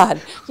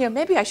God,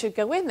 maybe I should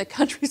go in. The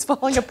country's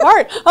falling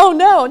apart. Oh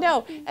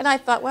no. And I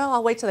thought, well,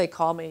 I'll wait till they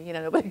call me.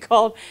 Nobody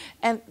called.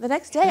 And the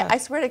next day, I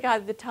swear to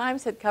God, the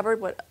Times had covered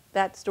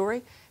that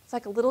story. It's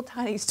like a little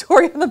tiny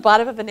story on the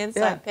bottom of an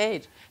inside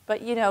page.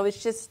 But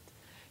it's just,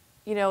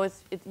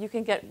 you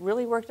can get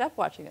really worked up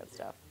watching that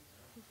stuff.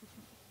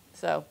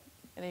 So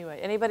anyway,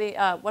 anybody,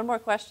 one more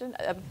question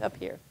up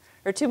here,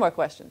 or 2 more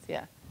questions?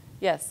 Yeah.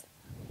 Yes.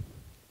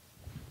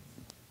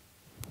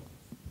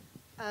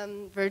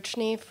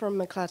 Virginie from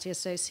McClatchy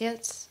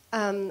Associates.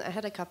 I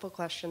had a couple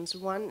questions.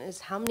 One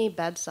is, how many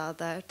beds are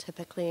there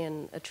typically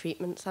in a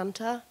treatment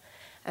center?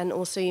 And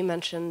also you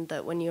mentioned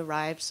that when you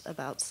arrived,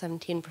 about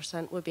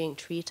 17% were being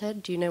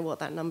treated. Do you know what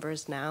that number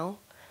is now?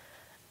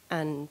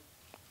 And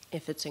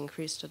if it's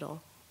increased at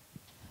all?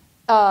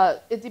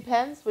 It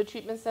depends with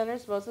treatment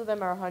centers. Most of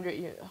them are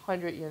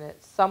 100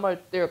 units.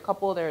 There are a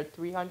couple that are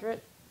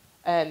 300,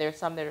 and there are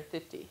some that are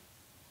 50.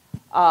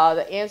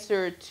 The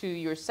answer to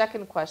your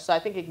second question, so I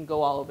think it can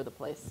go all over the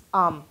place.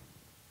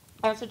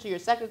 Answer to your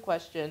second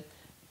question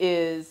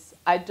is,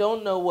 I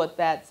don't know what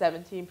that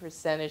 17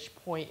 percentage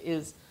point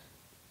is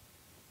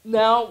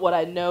now. What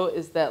I know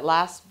is that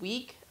last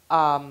week,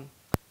 the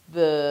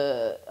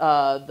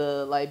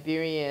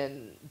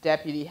Liberian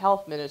deputy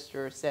health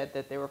minister said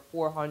that there were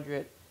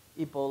 400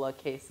 Ebola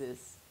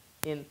cases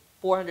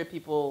 400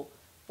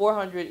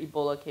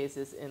 Ebola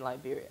cases in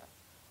Liberia.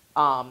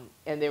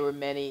 And there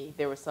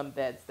were some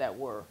beds there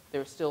were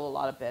still a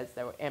lot of beds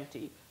that were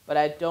empty, but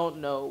I don't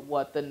know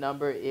what the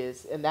number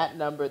is. And that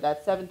number,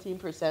 that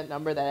 17%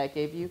 number that I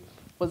gave you,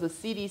 was a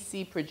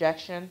CDC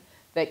projection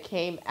that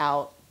came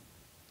out.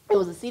 It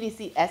was a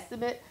CDC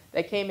estimate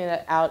that came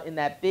out in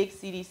that big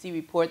CDC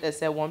report that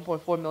said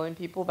 1.4 million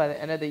people by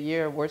the end of the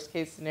year, worst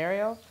case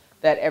scenario,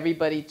 that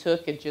everybody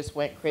took and just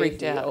went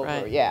crazy over.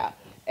 Right. Yeah,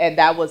 and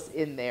that was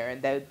in there,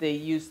 and that they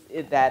used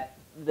it, that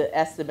the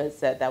estimate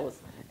said that was.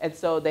 And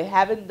so they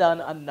haven't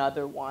done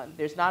another one.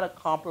 There's not a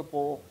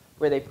comparable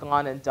where they've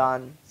gone and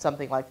done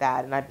something like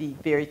that. And I'd be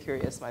very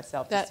curious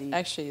myself to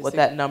see what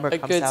that number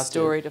comes out to. A good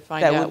story to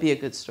find that out. That would be a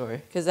good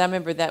story. Because I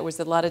remember that was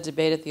a lot of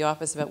debate at the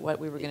office about what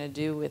we were going to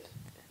do with,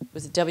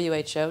 was it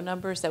WHO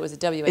numbers? That was a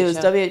WHO. It was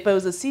but it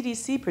was a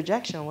CDC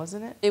projection,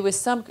 wasn't it? It was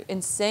some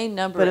insane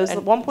number. But it was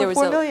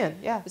 1.4 million,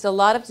 yeah. There was a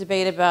lot of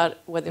debate about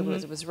whether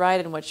it was right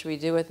and what should we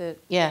do with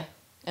it. Yeah.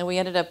 And we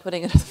ended up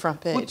putting it on the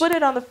front page. We put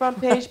it on the front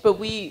page, but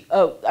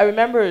I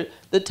remember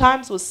the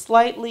Times was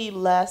slightly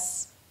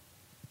less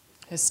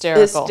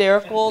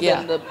hysterical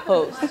than the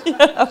Post.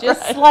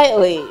 Just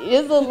slightly.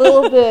 Just a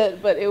little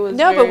bit, but it was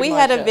but we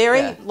had a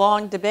very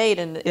long debate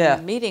in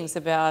meetings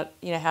about,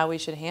 how we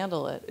should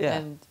handle it. Yeah.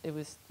 And it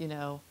was,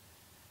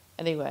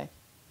 anyway.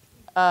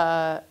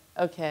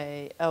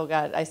 Okay. Oh,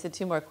 God. I said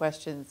 2 more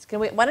questions.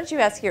 Why don't you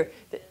ask here?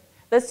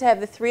 Let's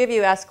have the 3 of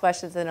you ask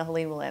questions, and then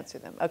Helene will answer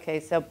them. Okay,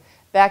 so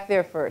back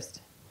there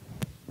first.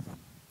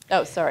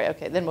 Oh, sorry.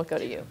 Okay, then we'll go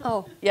to you.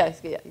 Oh.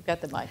 Yes, you've got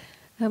the mic.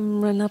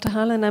 I'm Renate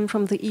Harlan. I'm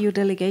from the EU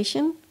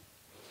delegation.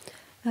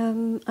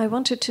 I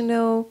wanted to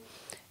know,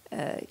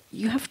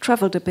 you have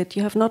traveled a bit.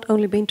 You have not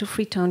only been to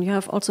Freetown, you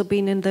have also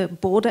been in the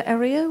border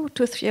area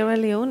to Sierra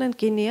Leone and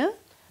Guinea.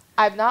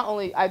 I've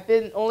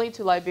been only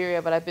to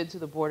Liberia, but I've been to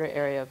the border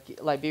area of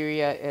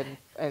Liberia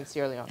and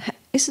Sierra Leone.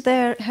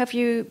 Have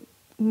you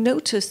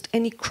noticed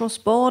any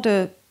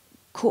cross-border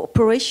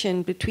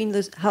cooperation between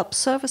the help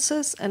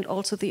services and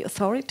also the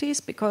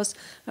authorities? Because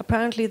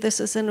apparently this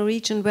is in a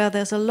region where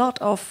there's a lot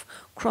of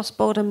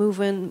cross-border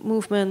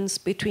movements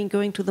between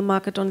going to the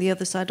market on the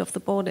other side of the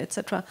border,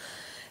 etc.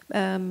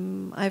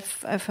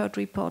 I've heard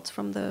reports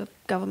from the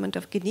government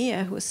of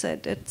Guinea who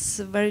said it's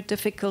very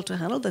difficult to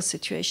handle the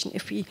situation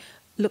if we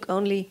look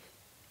only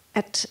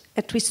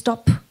we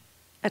stop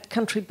at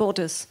country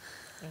borders.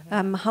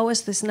 How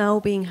is this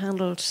now being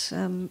handled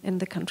in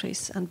the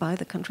countries and by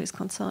the countries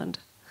concerned?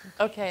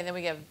 Okay, and then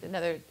we have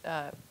another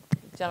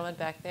gentleman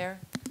back there.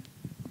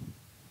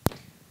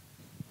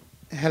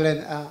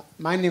 Helen,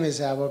 my name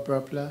is Albert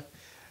Brupler.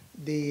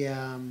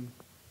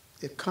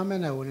 The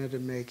comment I wanted to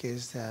make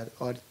is that,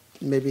 or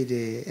maybe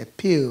the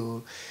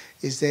appeal,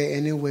 is there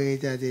any way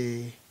that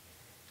the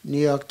New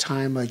York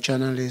Times or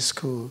journalists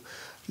could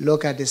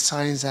look at the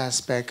science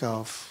aspect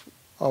of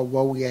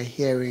what we are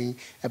hearing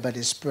about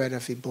the spread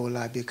of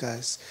Ebola?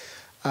 Because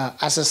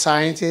as a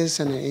scientist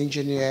and an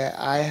engineer,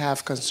 I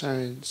have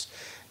concerns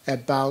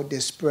about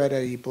the spread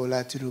of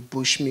Ebola through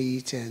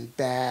bushmeat and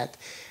bat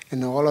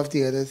and all of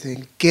the other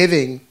things,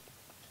 given,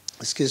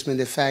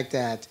 the fact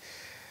that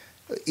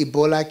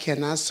Ebola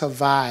cannot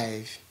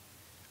survive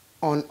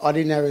on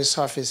ordinary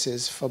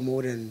surfaces for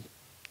more than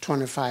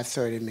 25,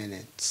 30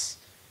 minutes.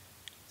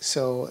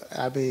 So,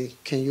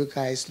 can you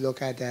guys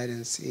look at that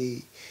and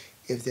see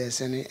if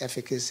there's any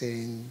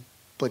efficacy in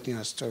putting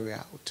a story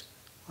out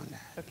on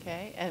that?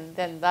 Okay, and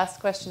then last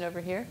question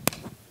over here.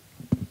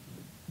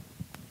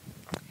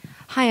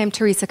 Hi, I'm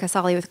Teresa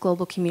Casali with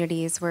Global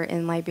Communities. We're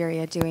in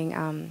Liberia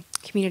doing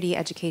community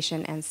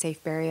education and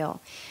safe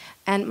burial.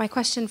 And my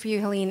question for you,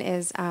 Helene,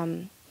 is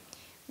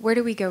where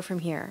do we go from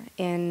here?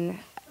 In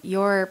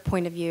your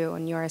point of view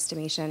and your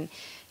estimation,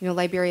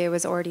 Liberia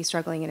was already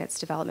struggling in its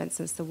development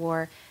since the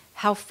war.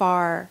 How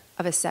far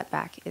of a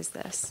setback is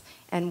this?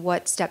 And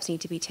what steps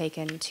need to be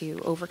taken to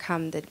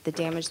overcome the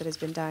damage that has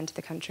been done to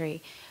the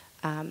country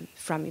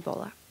from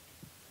Ebola?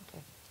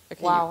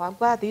 Okay, wow, I'm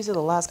glad these are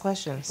the last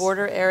questions.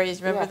 Border areas,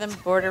 remember them?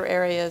 Border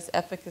areas,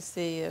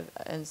 efficacy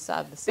and the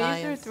science.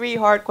 These are 3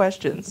 hard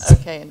questions.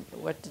 Okay, and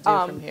what to do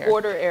from here?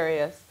 Border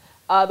areas.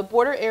 The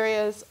border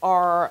areas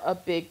are a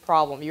big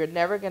problem. You're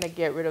never going to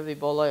get rid of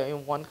Ebola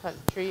in one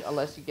country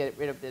unless you get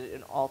rid of it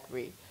in all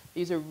 3.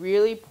 These are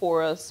really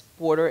porous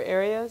border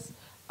areas.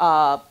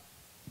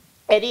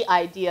 Any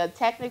idea,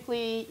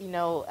 technically,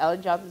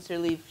 Ellen Johnson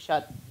Sirleaf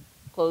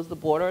closed the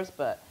borders,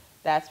 but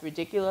that's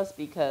ridiculous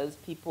because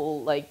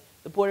people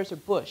the borders are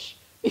bush.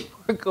 People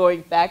are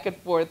going back and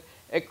forth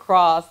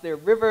across. There are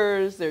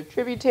rivers, there are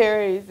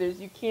tributaries.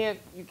 You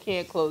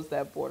can't close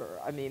that border.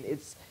 I mean,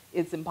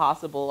 it's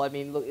impossible. I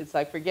mean, look, it's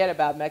like forget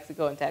about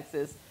Mexico and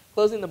Texas.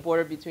 Closing the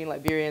border between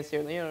Liberia and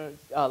Sierra Leone,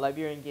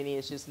 Liberia and Guinea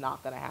is just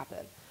not going to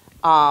happen.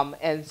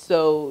 And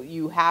so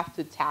you have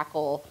to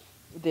tackle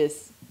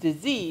this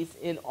disease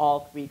in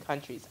all 3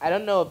 countries. I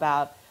don't know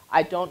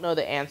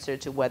the answer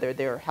to whether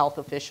there are health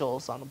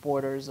officials on the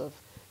borders of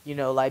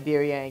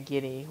Liberia and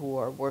Guinea who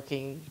are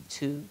working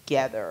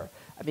together.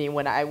 I mean,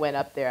 when I went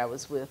up there, I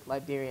was with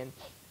Liberian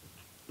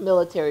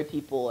military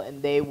people,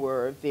 and they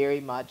were very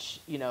much,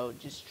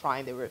 just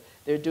trying.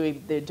 They're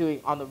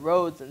doing on the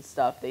roads and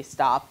stuff. They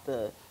stopped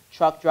the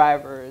truck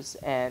drivers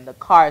and the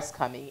cars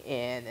coming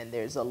in, and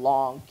there's a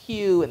long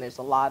queue, and there's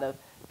a lot of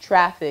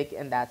traffic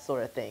and that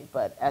sort of thing.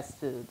 But as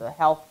to the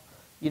health,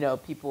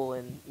 people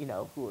and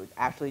who are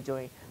actually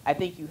doing, I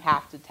think you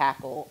have to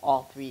tackle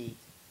all three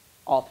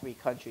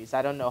countries.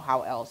 I don't know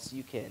how else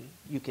you can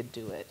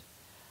do it.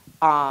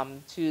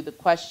 To the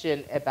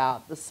question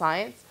about the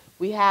science,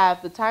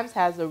 the Times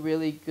has a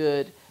really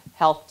good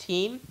health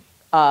team.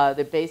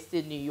 They're based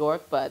in New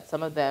York, but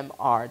some of them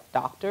are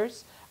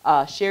doctors.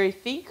 Sherry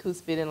Fink,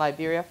 who's been in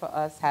Liberia for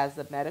us, has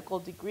a medical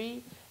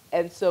degree.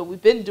 And so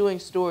we've been doing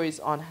stories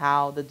on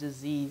how the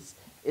disease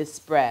is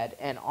spread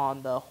and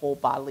on the whole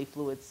bodily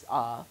fluids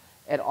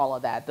and all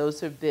of that. Those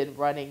have been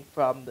running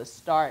from the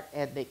start,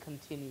 and they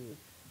continue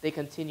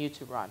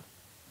to run.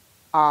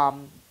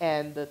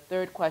 And the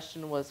third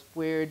question was,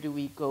 where do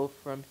we go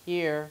from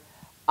here?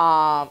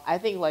 I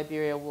think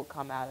Liberia will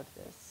come out of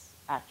this,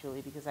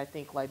 actually, because I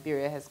think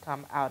Liberia has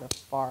come out of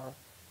far,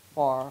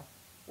 far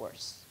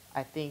worse.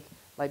 I think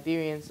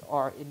Liberians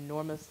are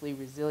enormously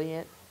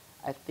resilient.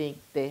 I think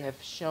they have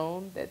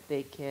shown that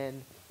they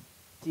can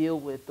deal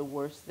with the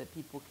worst that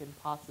people can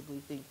possibly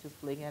think to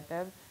fling at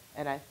them.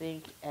 And I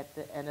think at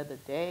the end of the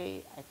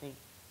day, I think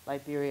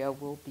Liberia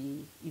will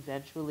be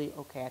eventually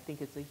okay. I think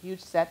it's a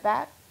huge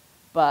setback,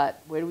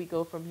 but where do we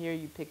go from here?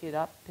 You pick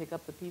up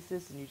the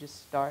pieces, and you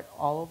just start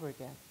all over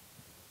again.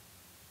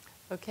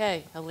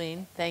 Okay,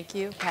 Helene, thank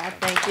you. Pat,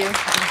 thank you.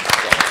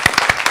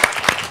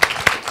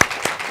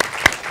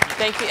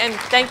 Thank you, and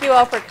thank you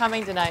all for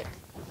coming tonight.